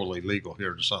mean, it's totally legal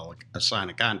here to sign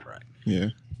a contract. Yeah.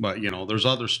 But there's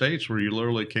other states where you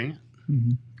literally can't.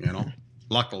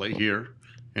 Luckily here,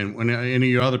 and when any of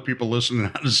you other people listening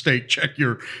out of the state, check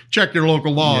your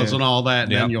local laws and all that,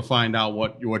 and then you'll find out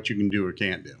what you can do or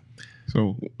can't do.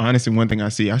 So honestly, one thing I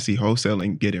see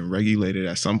wholesaling getting regulated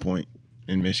at some point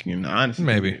in Michigan. Honestly,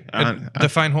 Maybe.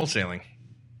 Define wholesaling.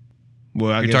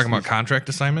 Well, You're talking about contract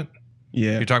assignment?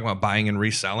 Yeah. You're talking about buying and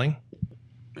reselling?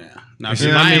 Yeah. Now,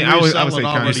 see, I would say it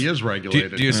already kinda- is Do,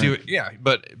 regulated. do you see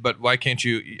what, but why can't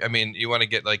you, you want to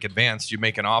get like advanced, you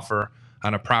make an offer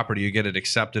on a property, you get it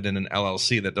accepted in an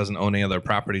LLC that doesn't own any other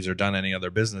properties or done any other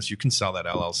business. You can sell that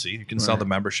LLC. You can sell the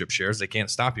membership shares. They can't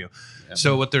stop you.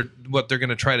 So what they're going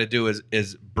to try to do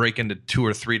is break into 2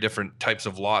 or 3 different types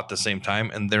of law at the same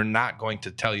time, and they're not going to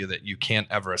tell you that you can't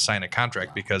ever assign a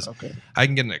contract because I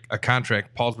can get a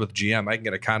contract. Paul's with GM. I can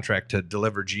get a contract to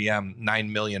deliver GM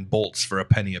 9 million bolts for a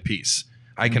penny a piece.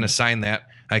 I can assign that.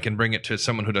 I can bring it to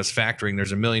someone who does factoring.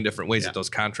 There's a million different ways that those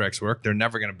contracts work. They're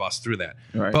never going to bust through that.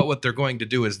 Right. But what they're going to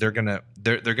do is they're going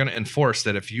to enforce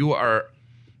that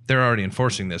they're already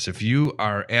enforcing this. If you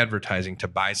are advertising to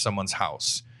buy someone's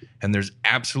house and there's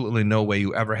absolutely no way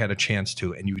you ever had a chance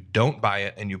to, and you don't buy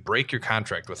it and you break your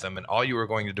contract with them, and all you were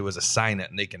going to do is assign it,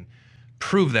 and they can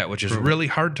prove that, which is really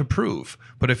hard to prove.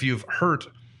 But if you've hurt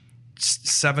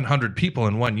 700 people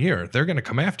in 1 year, they're going to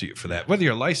come after you for that, whether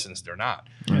you're licensed or not.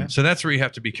 So that's where you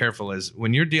have to be careful, is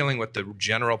when you're dealing with the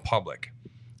general public,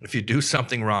 if you do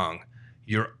something wrong,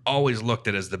 you're always looked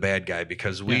at as the bad guy,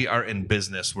 because we are in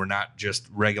business. We're not just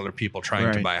regular people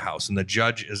trying to buy a house. And the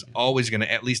judge is always going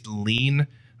to at least lean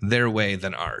their way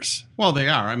than ours. Well, they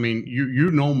are. I mean,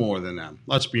 you know more than them.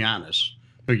 Let's be honest.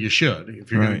 But you should.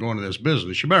 If you're going to go into this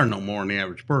business, you better know more than the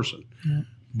average person. Yeah.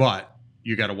 But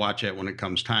you got to watch that when it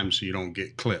comes time so you don't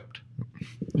get clipped.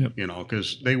 Yep. You know,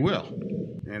 because they will.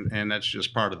 And that's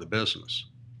just part of the business.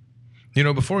 You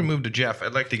know, before we move to Jeff,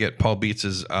 I'd like to get Paul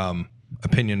Beats's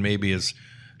opinion, maybe, is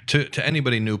to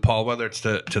anybody new, Paul, whether it's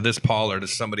to this Paul or to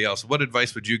somebody else. What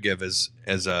advice would you give as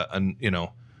a you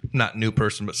know, not new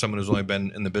person, but someone who's only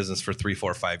been in the business for 3,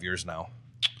 4, 5 years now?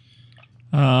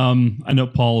 I know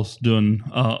Paul's doing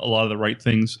a lot of the right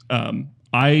things.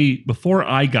 Before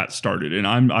I got started, and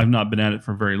I've not been at it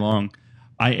for very long,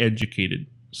 I educated.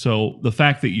 So the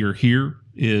fact that you're here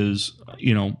is,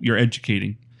 you know, you're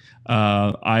educating.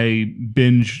 I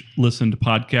binge listen to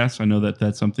podcasts. I know that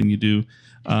that's something you do.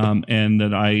 And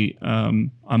that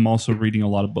I'm also reading a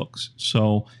lot of books.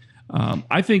 So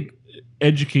I think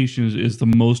education is the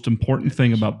most important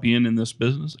thing about being in this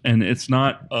business. And it's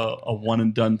not a one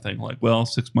and done thing, like, well,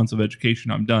 6 months of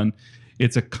education, I'm done.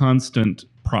 It's a constant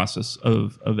process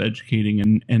of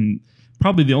educating. And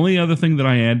probably the only other thing that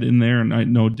I add in there, and I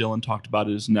know Dylan talked about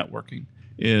it, is networking.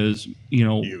 Is, you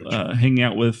know, hanging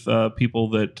out with people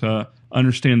that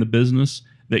understand the business,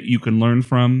 that you can learn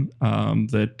from,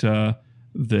 that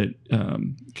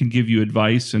can give you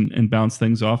advice and bounce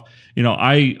things off. You know,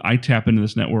 I tap into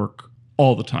this network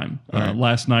all the time.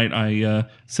 Last night I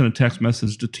sent a text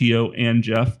message to Tio and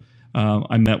Jeff.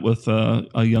 I met with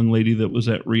a young lady that was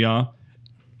at RIA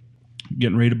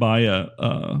getting ready to buy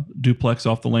a duplex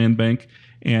off the land bank.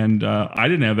 And I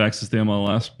didn't have access to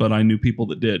MLS, but I knew people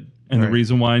that did. And the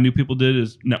reason why I knew people did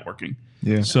is networking.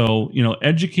 Yeah. So, you know,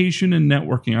 education and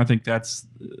networking, I think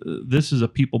this is a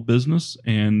people business,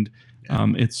 and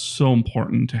it's so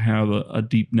important to have a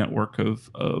deep network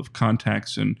of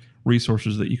contacts and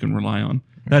resources that you can rely on.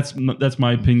 That's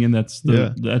my opinion. That's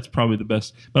probably the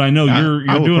best. But I know you're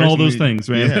doing all those things,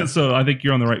 man. Yeah. So I think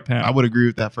you're on the right path. I would agree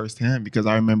with that firsthand, because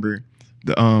I remember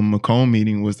the Macomb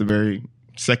meeting was the very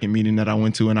second meeting that I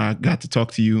went to, and I got to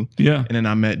talk to you. Yeah. And then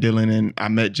I met Dylan, and I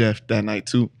met Jeff that night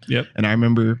too. Yep. And I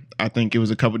remember, I think it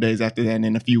was a couple of days after that, and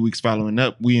then a few weeks following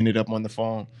up, we ended up on the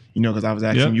phone, you know, because I was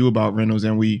asking you about rentals,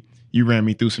 and you ran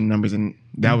me through some numbers, and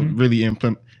that was really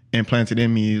implanted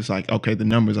in me. It's like, okay, the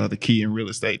numbers are the key in real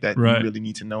estate that you really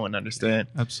need to know and understand.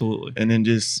 Absolutely. And then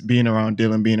just being around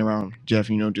Dylan, being around Jeff,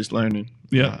 you know, just learning.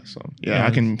 Yeah. I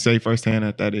can say firsthand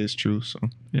that is true. So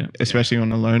especially on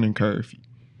the learning curve,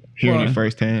 hearing it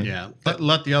firsthand. Yeah.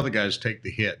 Let the other guys take the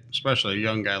hit, especially a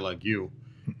young guy like you.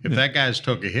 If that guy's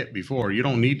took a hit before, you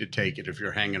don't need to take it if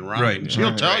you're hanging around. Right.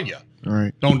 He'll tell you.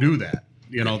 Right. Don't do that.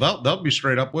 You know, they'll be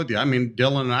straight up with you. I mean,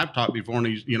 Dylan and I've talked before, and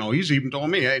he's even told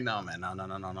me, hey, no, man,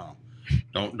 no.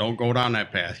 Don't go down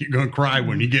that path. You're going to cry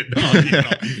when you get done. You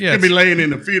know? You'll be laying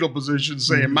in a fetal position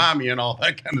saying mommy and all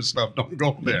that kind of stuff. Don't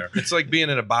go there. It's like being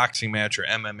in a boxing match or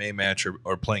MMA match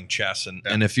or playing chess.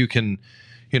 And if you can,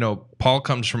 you know, Paul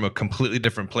comes from a completely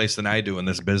different place than I do in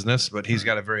this business, but he's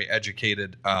got a very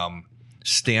educated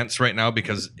stance right now,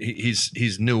 because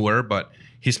he's newer, but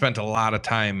he spent a lot of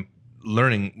time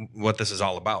learning what this is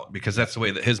all about, because that's the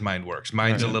way that his mind works.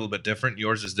 Mine's a little bit different.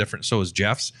 Yours is different. So is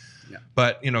Jeff's. Yeah.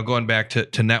 But, you know, going back to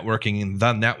networking and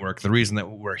the network, the reason that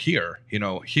we're here, you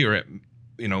know, here at,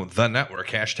 you know, the network,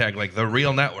 hashtag like the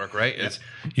real network, right? Is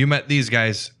you met these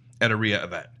guys at a RIA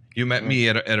event. You met me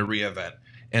at a RIA event.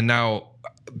 And now,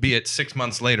 be it 6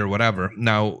 months later, whatever,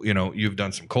 now, you know, you've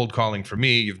done some cold calling for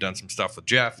me. You've done some stuff with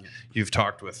Jeff. Yeah. You've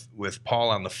talked with Paul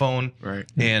on the phone. Right.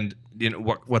 And, you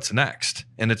know, what's next?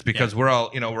 And it's because we're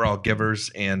all givers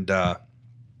and,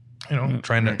 you know,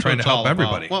 trying to help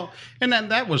everybody. Well, and then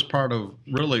that was part of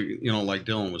really, you know, like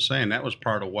Dylan was saying, that was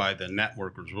part of why the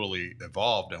network was really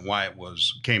evolved and why it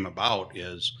came about,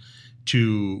 is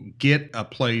to get a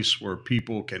place where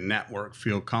people can network,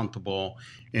 feel comfortable,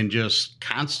 and just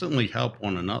constantly help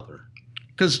one another.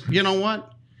 Because you know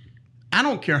what? I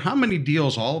don't care how many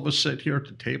deals all of us sit here at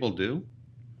the table do.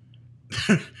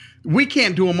 we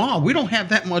can't do them all. We don't have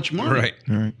that much money. Right.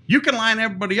 Right. You can line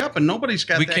everybody up, and nobody's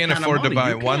got. We that can't kind afford of to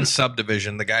money. buy You one can't.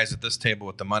 subdivision. The guys at this table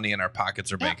with the money in our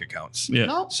pockets or bank accounts. Yeah.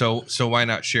 No. So why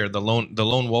not share the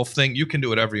lone wolf thing? You can do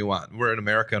whatever you want. We're in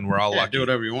America and we're all Yeah, lucky. do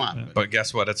whatever you want. But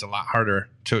guess what? It's a lot harder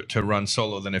to run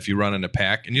solo than if you run in a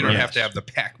pack. And you don't Yes. have to have the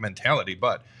pack mentality.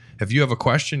 But if you have a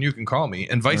question, you can call me,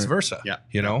 and vice versa. Yeah.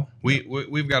 You know,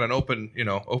 we've got an open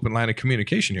line of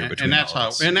communication here between And that's all how.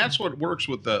 of us. And that's what works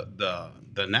with the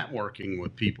networking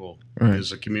with people Right. is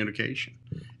the communication.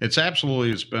 It's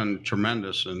been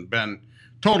tremendous and been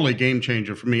totally game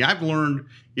changer for me. I've learned,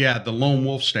 the lone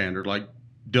wolf standard, like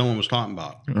Dylan was talking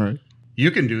about. Right. You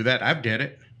can do that. I've did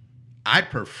it. I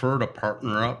prefer to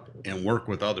partner up and work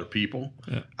with other people.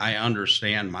 Yeah. I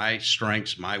understand my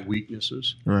strengths, my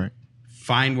weaknesses. Right.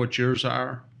 Find what yours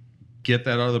are. Get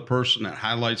that other person that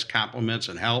highlights, compliments,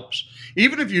 and helps.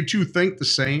 Even if you two think the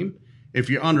same, if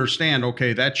you understand,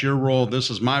 okay, that's your role, this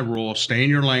is my role, stay in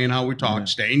your lane, how we talk,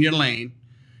 stay in your lane.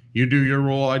 You do your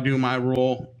role, I do my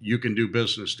role. You can do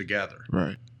business together.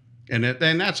 Right. And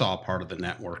that's all part of the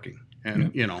networking.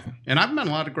 And, and I've met a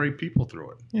lot of great people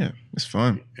through it. Yeah. It's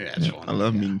fun. Yeah, it's fun. I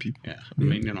love meeting people. Yeah. I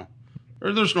mean,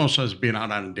 there's no sense being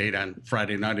out on a date on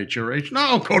Friday night at your age.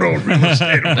 No, go to a real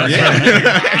estate.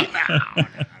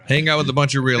 Hang out with a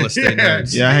bunch of real estate Yeah.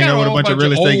 nerds. Yeah, I hang out with a bunch of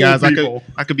real estate guys. people.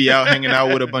 I could be out hanging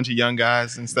out with a bunch of young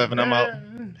guys and stuff, and I'm out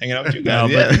hanging out with you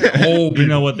guys. No, Yeah. You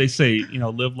know what they say,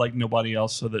 live like nobody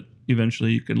else so that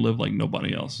eventually you can live like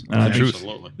nobody else. And I think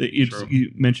Absolutely. it's,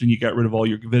 you mentioned you got rid of all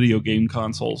your video game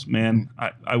consoles. Man,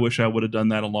 I wish I would have done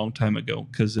that a long time ago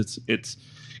because it's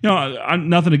I'm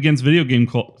nothing against video game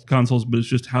consoles, but it's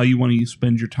just how you want to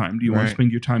spend your time. Do you want Right. to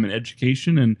spend your time in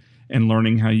education and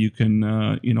learning how you can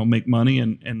make money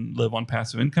and live on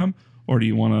passive income, or do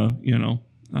you want to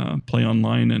play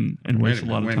online and waste a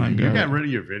lot of time? You doing got it? rid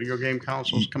of your video game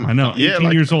consoles? Come on. I know. Yeah,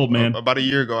 18 years old, man. About a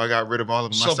year ago, I got rid of all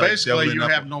of them. I So started basically, doubling you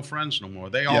up. have no friends no more.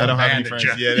 They all Yeah, I don't have any abandoned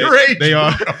friends. you. Yeah, Your age, they are.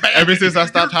 abandoned Ever since I you.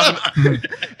 stopped hopping,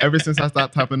 ever since I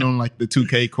stopped hopping on like the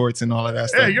 2K courts and all of that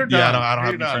stuff. you're Yeah, done. I don't have You're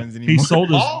any done. friends He anymore. sold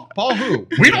his Paul who?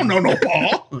 We don't know no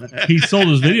Paul. he sold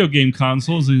his video game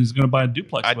consoles and he's going to buy a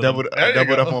duplex. I with doubled them. There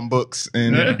you up go. on books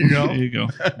and There you go. There you go.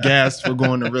 gas for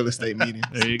going to real estate meetings.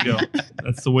 There you go.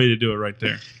 That's the way to do it right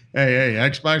there. Hey,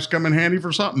 Xbox come in handy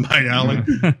for something, by golly.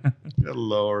 Good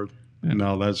Lord.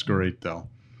 No, that's great though.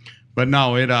 But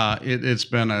no, it's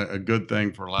been a good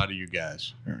thing for a lot of you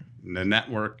guys. Right. And the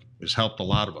network has helped a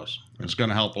lot of us. It's going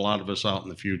to help a lot of us out in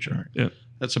the future. Yeah.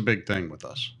 That's a big thing with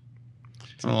us.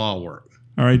 It'll all work.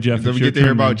 All right, Jeff. So it's we your get to hear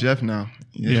turn, about man. Jeff now.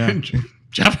 Yeah.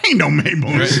 Jeff ain't no Mabel.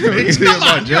 Right. He's Hear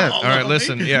about Jeff. All right,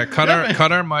 listen. Yeah, cut our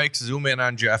mics, zoom in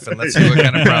on Jeff, and let's see what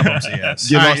kind of problems he has.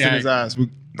 Get lost Aye, in his eyes.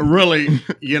 Really,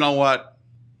 you know what?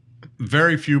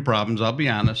 Very few problems. I'll be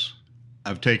honest.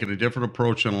 I've taken a different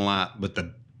approach than a lot, but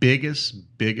the biggest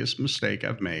mistake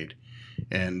I've made,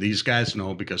 and these guys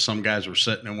know because some guys were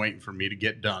sitting and waiting for me to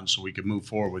get done so we could move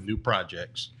forward with new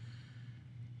projects,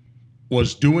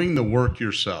 was doing the work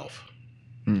yourself.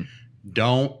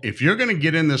 If you're going to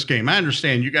get in this game, I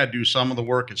understand you got to do some of the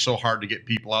work. It's so hard to get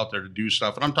people out there to do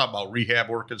stuff. And I'm talking about rehab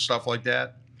work and stuff like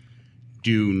that.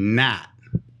 Do not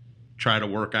try to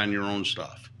work on your own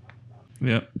stuff.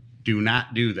 Yep. Do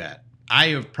not do that. I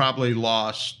have probably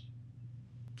lost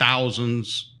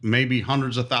thousands, maybe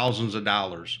hundreds of thousands of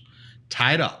dollars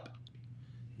tied up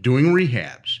doing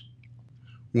rehabs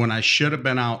when I should have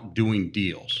been out doing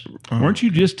deals. Weren't you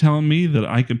just telling me that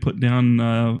I could put down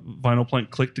vinyl plank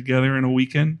click together in a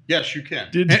weekend? Yes, you can.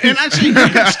 Did and I say you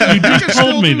can still, You just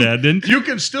told me that, didn't you? You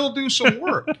can still do some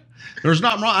work. There's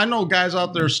nothing wrong. I know guys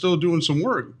out there still doing some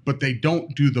work, but they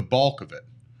don't do the bulk of it.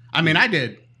 I mean, I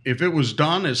did. If it was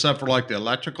done, except for like the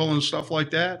electrical and stuff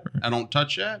like that, I don't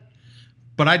touch that.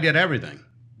 But I did everything.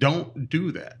 Don't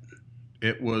do that.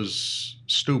 It was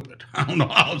stupid. I don't know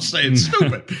how to say it's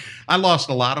stupid. I lost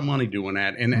a lot of money doing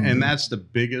that. And that's the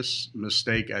biggest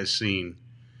mistake I've seen.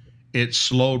 It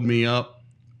slowed me up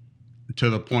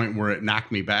to the point where it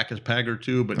knocked me back a peg or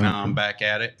two, but now I'm back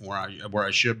at it where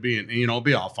I should be. And, it'll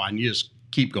be all fine. You just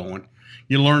keep going.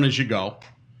 You learn as you go.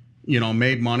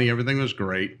 Made money. Everything was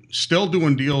great. Still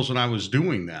doing deals when I was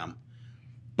doing them,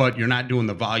 but you're not doing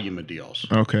the volume of deals.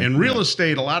 Okay. In real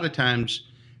estate, a lot of times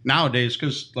nowadays,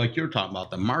 because like you're talking about,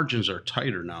 the margins are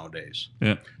tighter nowadays.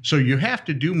 Yeah. So you have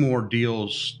to do more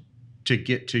deals to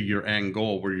get to your end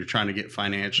goal where you're trying to get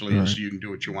financially and so you can do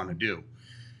what you want to do.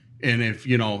 And if,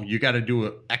 you got to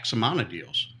do X amount of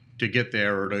deals to get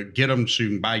there or to get them so you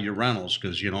can buy your rentals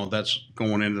because, that's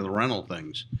going into the rental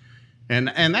things. And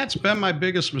that's been my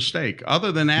biggest mistake.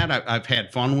 Other than that, I've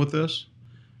had fun with this.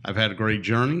 I've had a great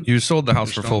journey. You sold the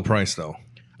house for full price, though.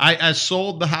 I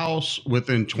sold the house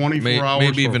within 24 hours.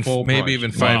 Maybe for even full maybe price.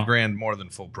 even $5 Wow. grand more than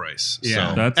full price. Yeah,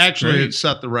 So That's actually great. it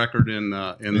set the record in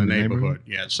the neighborhood.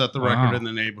 Yeah, it set the Wow. record in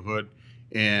the neighborhood,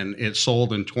 and it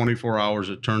sold in 24 hours.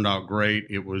 It turned out great.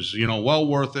 It was well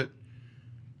worth it,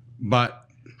 but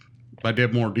if I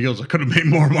did more deals, I could have made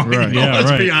more money. Right. Yeah,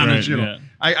 Let's be right, honest. right, You know,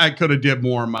 I could have did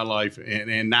more in my life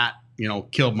and not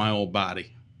killed my old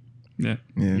body. Yeah.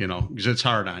 Yeah. Because it's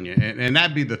hard on you, and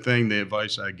that'd be the thing. The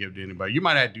advice I give to anybody: you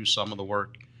might have to do some of the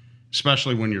work.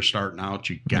 Especially when you're starting out,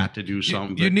 you got to do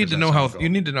some. you need to know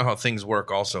how things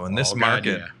work also in this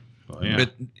market.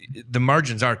 But the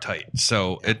margins are tight,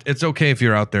 so it's okay if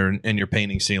you're out there and you're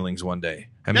painting ceilings one day.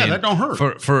 I mean, that don't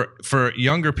hurt. For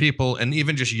younger people and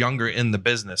even just younger in the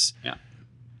business. Yeah.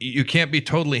 You can't be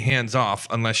totally hands off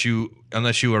unless you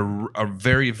are a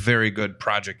very, very good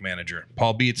project manager.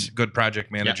 Paul Beats, good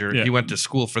project manager. Yeah. He went to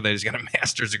school for that. He's got a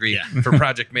master's degree for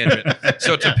project management.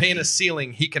 So to paint a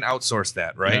ceiling, he can outsource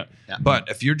that, right? Yeah. Yeah. But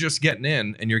if you're just getting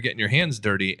in and you're getting your hands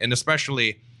dirty, and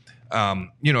especially, if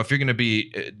you're going to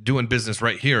be doing business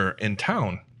right here in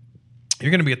town, you're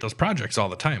going to be at those projects all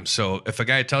the time. So if a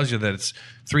guy tells you that it's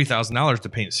 $3,000 to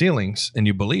paint ceilings and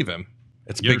you believe him,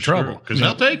 it's big trouble. Because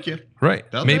they'll take you. Right.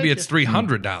 They'll Maybe take it's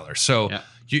 $300. So Yeah.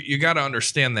 you got to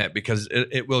understand that because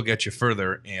it will get you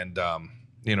further. And,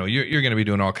 you're going to be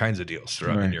doing all kinds of deals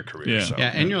throughout in Right. your career. Yeah. So.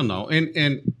 Yeah, and you'll know.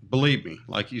 And believe me,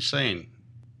 like he's saying,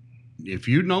 if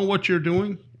you know what you're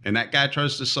doing and that guy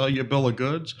tries to sell you a bill of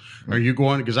goods, or you go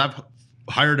on, because I've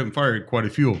hired and fired quite a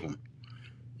few of them.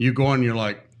 You go and you're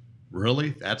like, really?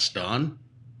 That's done?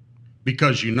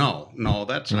 Because no,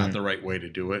 that's not Right. the right way to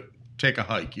do it. Take a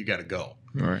hike. You got to go.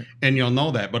 All right. And you'll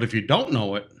know that. But if you don't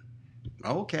know it,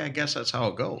 okay, I guess that's how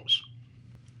it goes.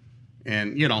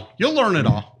 And, you'll learn it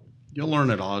all. You'll learn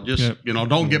it all. Just, Yep.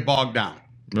 don't get bogged down.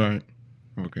 Right.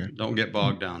 Okay. Don't get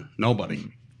bogged down.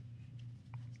 Nobody.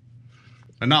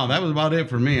 But no, that was about it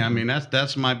for me. I mean,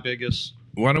 that's my biggest.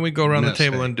 Why don't we go around the Nest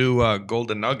table egg. and do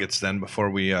golden nuggets then before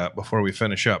we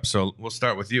finish up? So we'll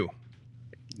start with you.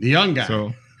 The young guy.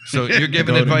 So So you're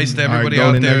giving Golden- advice to all right, everybody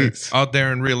golden nuggets. out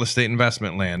there in real estate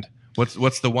investment land.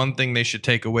 What's the one thing they should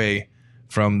take away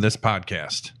from this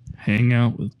podcast? Hang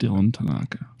out with Dylan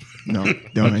Tanaka. no,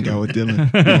 don't hang out with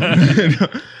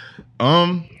Dylan.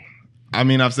 I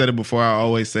mean, I've said it before. I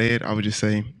always say it. I would just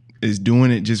say is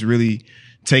doing it. Just really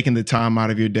taking the time out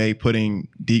of your day, putting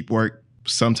deep work,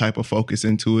 some type of focus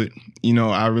into it.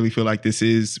 I really feel like this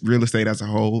is real estate as a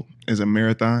whole is a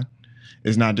marathon.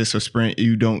 It's not just a sprint.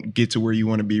 You don't get to where you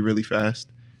want to be really fast.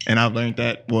 And I've learned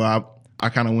that. Well, I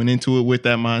kind of went into it with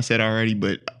that mindset already,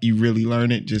 but you really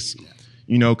learn it just,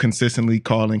 consistently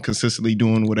calling, consistently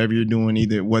doing whatever you're doing,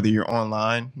 either whether you're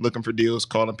online, looking for deals,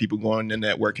 calling people, going to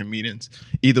networking meetings.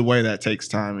 Either way, that takes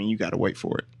time and you got to wait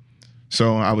for it.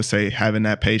 So I would say having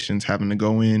that patience, having to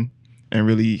go in and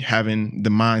really having the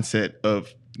mindset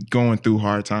of going through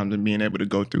hard times and being able to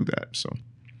go through that. So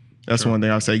that's one thing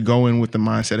I would say. Go in with the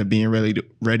mindset of being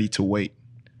ready to wait.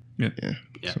 Yeah.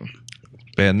 Yeah. So,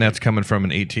 And that's coming from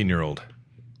an 18-year-old.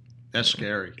 That's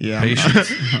scary. yeah.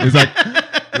 Patience.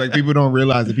 It's like people don't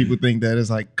realize that people think that it's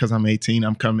like because I'm 18,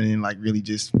 I'm coming in like really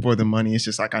just for the money. It's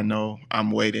just like I know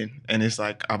I'm waiting, and it's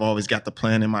like I've always got the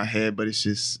plan in my head, but it's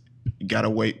just you gotta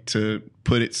wait to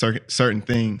put it certain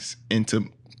things into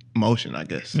motion, I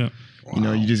guess. Yeah.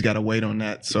 You just gotta wait on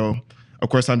that. So of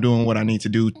course I'm doing what I need to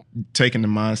do, taking the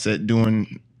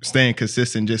mindset, staying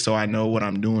consistent just so I know what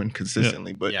I'm doing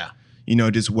consistently. But Yeah.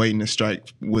 just waiting to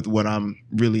strike with what I'm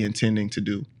really intending to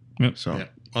do. Yep. So Yeah.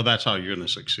 Well, that's how you're going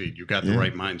to succeed. You got the Yeah.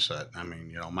 right mindset. I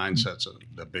mean, mindset's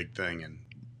the big thing, and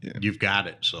Yeah. you've got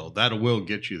it. So that will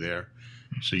get you there.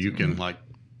 So you can, like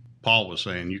Paul was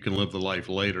saying, you can live the life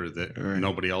later that Right.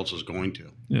 nobody else is going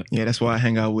to. yeah, that's why I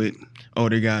hang out with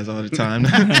older guys all the time.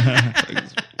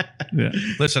 Yeah.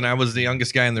 Listen, I was the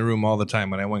youngest guy in the room all the time.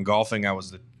 When I went golfing, I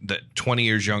was the 20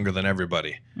 years younger than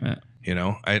everybody.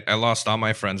 Yeah. I lost all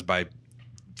my friends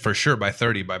for sure by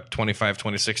 30, by 25,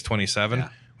 26, 27. Yeah.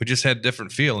 We just had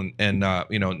different feel. And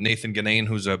Nathan Ganane,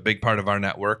 who's a big part of our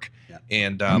network. Yeah.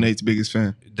 And I'm Nate's biggest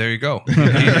fan. there you go.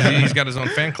 He's got his own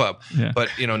fan club. Yeah. But,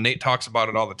 Nate talks about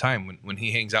it all the time when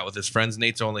he hangs out with his friends.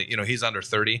 Nate's only, he's under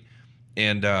 30.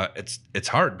 And it's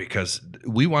hard because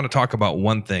we want to talk about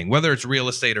one thing, whether it's real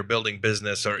estate or building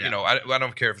business or, Yeah. I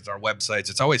don't care if it's our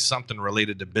websites. It's always something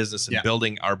related to business and Yeah.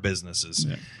 building our businesses.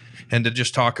 Yeah. And to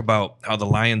just talk about how the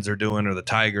Lions are doing or the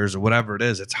Tigers or whatever it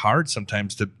is, it's hard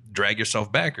sometimes to drag yourself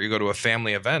back, or you go to a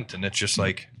family event and it's just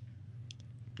like,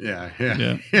 Yeah.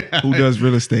 Who does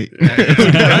real estate?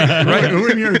 Right. Who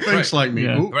in here thinks like me?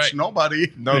 Yeah. Oops, Right.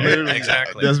 nobody. No, literally.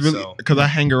 Exactly. That's really So- because I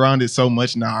hang around it so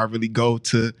much now. I really go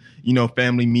to,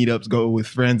 family meetups, go with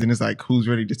friends, and it's like, who's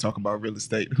ready to talk about real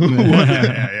estate?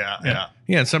 Yeah.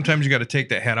 Yeah, and sometimes you got to take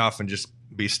that hat off and just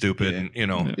be stupid, Yeah.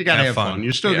 and You gotta have fun.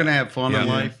 You're still Yeah. gonna have fun in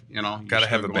Yeah. life. Got to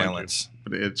have a balance.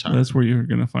 But it's Well, hard. that's where you're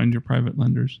going to find your private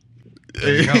lenders.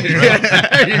 There you go.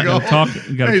 There you go.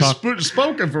 You gotta Hey, talk.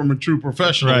 spoken from a true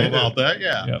professional Right. about that.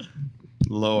 Yeah. Yep.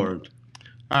 Lord.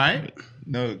 All right.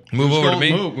 No, Move over to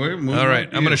me. Move All right,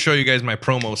 I'm going to to show you guys my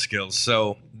promo skills.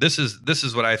 So this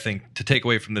is what I think to take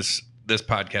away from this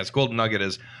podcast. Golden nugget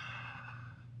is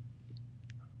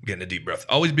getting a deep breath.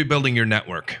 Always be building your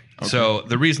network. Okay. So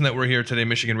the reason that we're here today,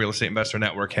 Michigan Real Estate Investor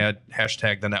Network had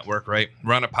hashtag the network, right?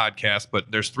 We're on a podcast,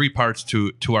 but there's 3 parts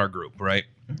to our group, right?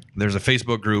 There's a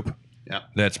Facebook group Yeah.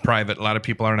 that's private. A lot of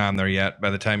people aren't on there yet. By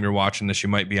the time you're watching this, you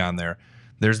might be on there.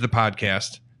 There's the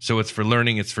podcast. So it's for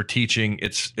learning, it's for teaching,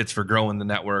 it's for growing the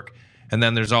network. And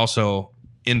then there's also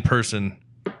in-person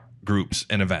groups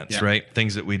and events, Yeah. right?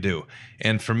 Things that we do.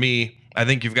 And for me, I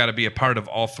think you've got to be a part of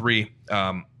all 3.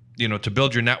 To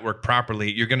build your network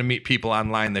properly, you're going to meet people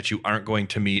online that you aren't going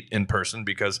to meet in person,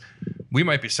 because we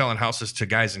might be selling houses to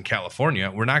guys in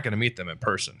California. We're not going to meet them in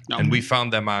person. No. And we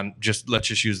found them on let's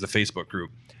just use the Facebook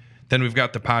group. Then we've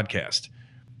got the podcast.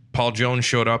 Paul Jones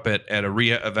showed up at a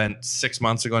RIA event 6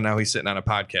 months ago. Now he's sitting on a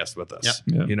podcast with us.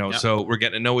 Yep. Yep. So we're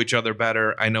getting to know each other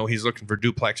better. I know he's looking for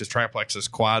duplexes, triplexes,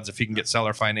 quads. If he can get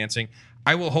seller financing,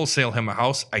 I will wholesale him a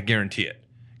house. I guarantee it,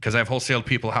 because I've wholesaled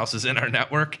people houses in our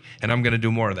network, and I'm going to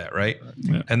do more of that, right?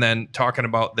 Yeah. And then talking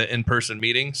about the in-person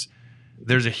meetings,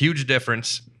 there's a huge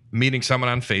difference meeting someone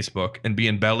on Facebook and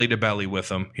being belly to belly with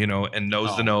them, and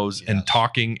nose to nose, and yes.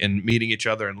 talking and meeting each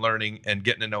other and learning and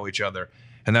getting to know each other.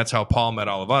 And that's how Paul met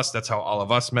all of us. That's how all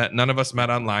of us met. None of us met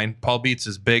online. Paul Beats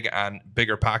is big on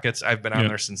Bigger Pockets. I've been on Yeah.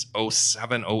 there since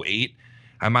 07, 08.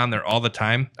 I'm on there all the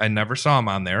time. I never saw him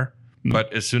on there.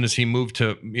 But as soon as he moved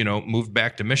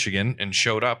back to Michigan and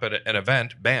showed up at an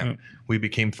event, bam, Yeah. we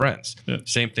became friends. Yeah.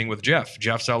 Same thing with Jeff.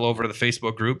 Jeff's all over the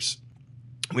Facebook groups.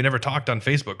 We never talked on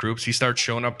Facebook groups. He starts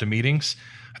showing up to meetings.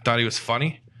 I thought he was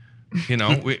funny.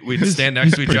 We'd stand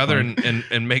next to each pretty other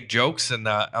and make jokes. And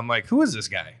I'm like, who is this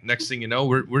guy? Next thing you know,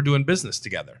 we're doing business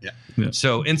together. Yeah. Yeah.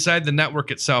 So inside the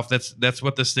network itself, that's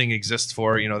what this thing exists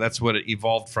for. That's what it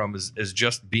evolved from, is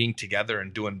just being together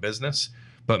and doing business.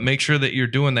 But make sure that you're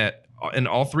doing that in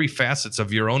all 3 facets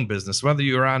of your own business, whether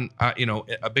you're on,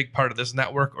 a big part of this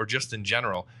network or just in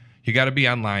general. You got to be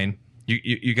online.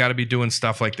 You got to be doing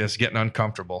stuff like this, getting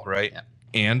uncomfortable, right? Yeah.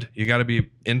 And you got to be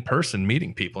in person,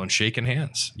 meeting people and shaking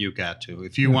hands. You got to.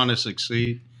 If you want to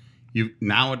succeed,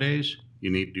 nowadays you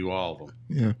need to do all of them.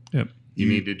 yeah. Yep. You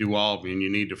need to do all of them, and you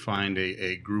need to find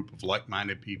a group of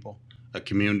like-minded people, a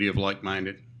community of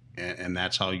like-minded, and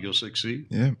that's how you'll succeed.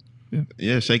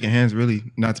 Yeah, shaking hands, really,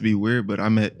 not to be weird, but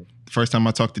the first time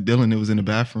I talked to Dylan, it was in the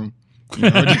bathroom.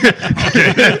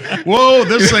 Whoa,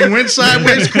 this thing went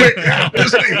sideways quick now.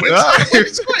 This thing went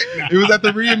sideways quick now. It was at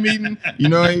the RIA meeting, he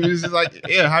was just like,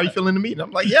 yeah, how you feeling in the meeting?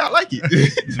 I'm like, yeah, I like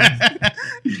it.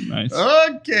 Nice.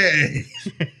 Okay.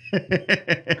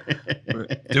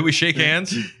 Did we shake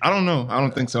hands? I don't know. I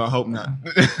don't think so. I hope not.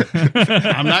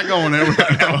 I'm not going there.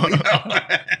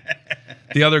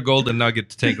 The other golden nugget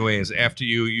to take away is after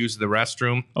you use the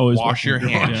restroom, Always wash your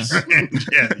hands.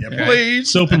 Yeah, please.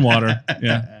 Soap and water.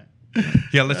 Yeah.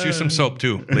 Yeah, let's use some soap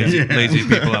too, lazy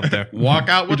people up there. Walk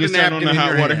out We with the just turn napkin on the in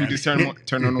hot your water. hand. We just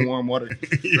turn on the warm water.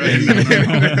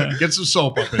 Get some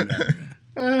soap up in there.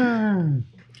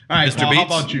 All right, Mr. Paul, how Beats?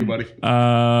 about you,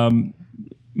 buddy?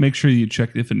 Make sure you check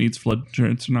if it needs flood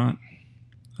insurance or not.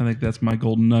 I think that's my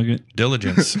golden nugget.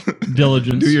 Diligence.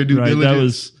 Diligence. Do your due That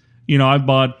diligence. was, I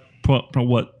bought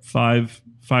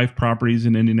five properties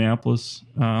in Indianapolis.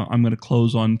 I'm going to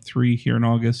close on 3 here in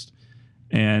August.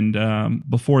 And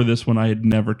before this one, I had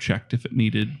never checked if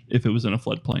it was in a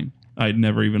floodplain. I had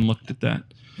never even looked at that.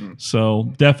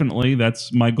 So definitely,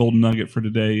 that's my golden nugget for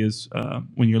today. Is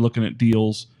when you're looking at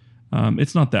deals,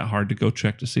 it's not that hard to go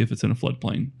check to see if it's in a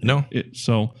floodplain. No.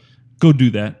 So go do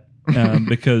that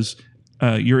because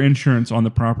your insurance on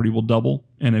the property will double,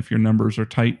 and if your numbers are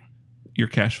tight, your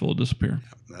cash flow will disappear.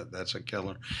 That's a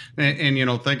killer.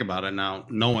 And think about it now.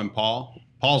 Knowing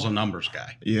Paul's a numbers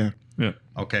guy. Yeah. Yeah.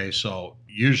 Okay, so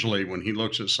usually when he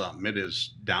looks at something, it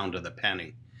is down to the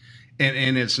penny.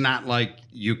 And it's not like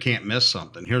you can't miss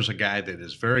something. Here's a guy that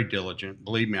is very diligent.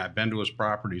 Believe me, I've been to his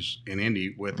properties in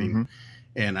Indy with him,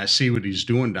 and I see what he's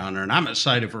doing down there. And I'm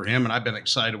excited for him, and I've been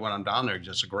excited when I'm down there. It's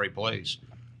just a great place.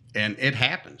 And it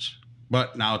happens.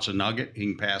 But now it's a nugget he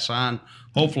can pass on.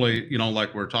 Hopefully,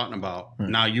 like we're talking about,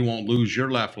 now you won't lose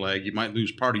your left leg. You might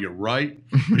lose part of your right,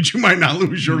 but you might not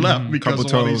lose your left because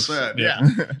of what he said. Yeah.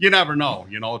 You never know.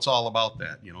 It's all about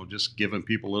that, just giving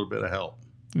people a little bit of help.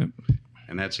 Yep.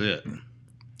 And that's it.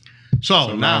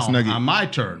 So now on my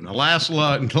turn, the last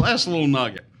little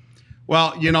nugget.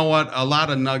 Well, you know what? A lot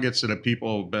of nuggets that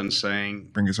people have been saying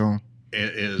Bring us home.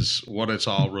 is what it's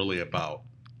all really about.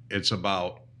 It's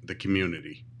about the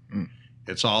community.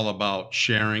 It's all about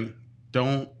sharing.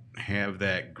 Don't have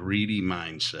that greedy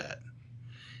mindset.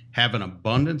 Have an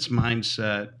abundance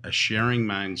mindset, a sharing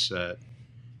mindset,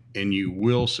 and you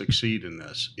will succeed in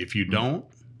this. If you don't,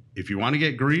 if you want to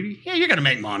get greedy, you're going to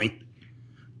make money.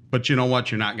 But you know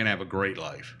what? You're not going to have a great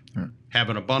life. Have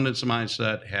an abundance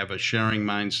mindset, have a sharing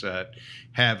mindset,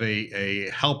 have a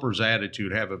helper's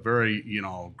attitude, have a very,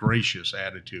 gracious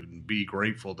attitude, and be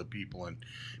grateful to people and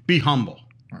be humble.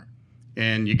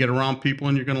 And you get around people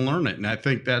and you're going to learn it. And I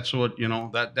think that's what,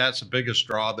 that's the biggest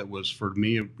draw that was for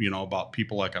me, about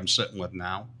people like I'm sitting with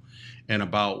now and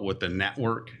about with the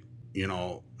network,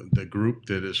 the group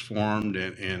that is formed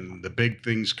and the big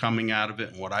things coming out of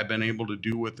it and what I've been able to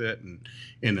do with it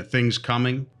and the things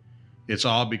coming. It's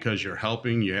all because you're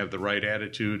helping, you have the right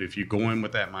attitude. If you go in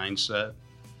with that mindset,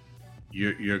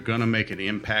 you're going to make an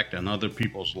impact on other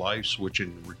people's lives, which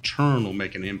in return will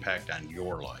make an impact on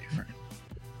your life. Right.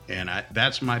 And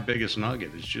that's my biggest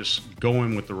nugget is just go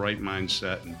in with the right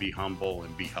mindset and be humble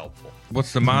and be helpful.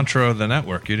 What's the mantra of the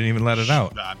network? You didn't even let it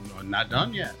out. I'm not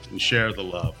done yet. And share the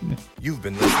love. You've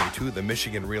been listening to the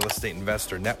Michigan Real Estate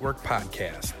Investor Network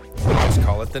podcast. Just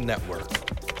call it the network.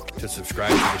 To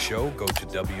subscribe to the show, go to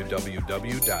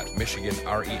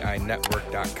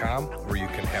www.michiganreinetwork.com, where you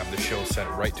can have the show sent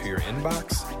right to your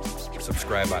inbox.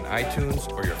 Subscribe on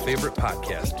iTunes or your favorite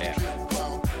podcast app.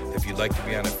 If you'd like to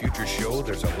be on a future show,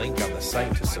 there's a link on the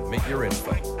site to submit your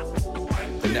info.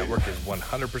 The network is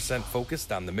 100%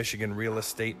 focused on the Michigan real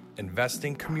estate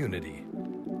investing community.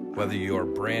 Whether you're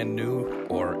brand new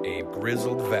or a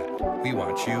grizzled vet, we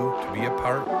want you to be a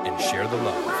part and share the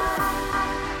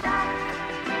love.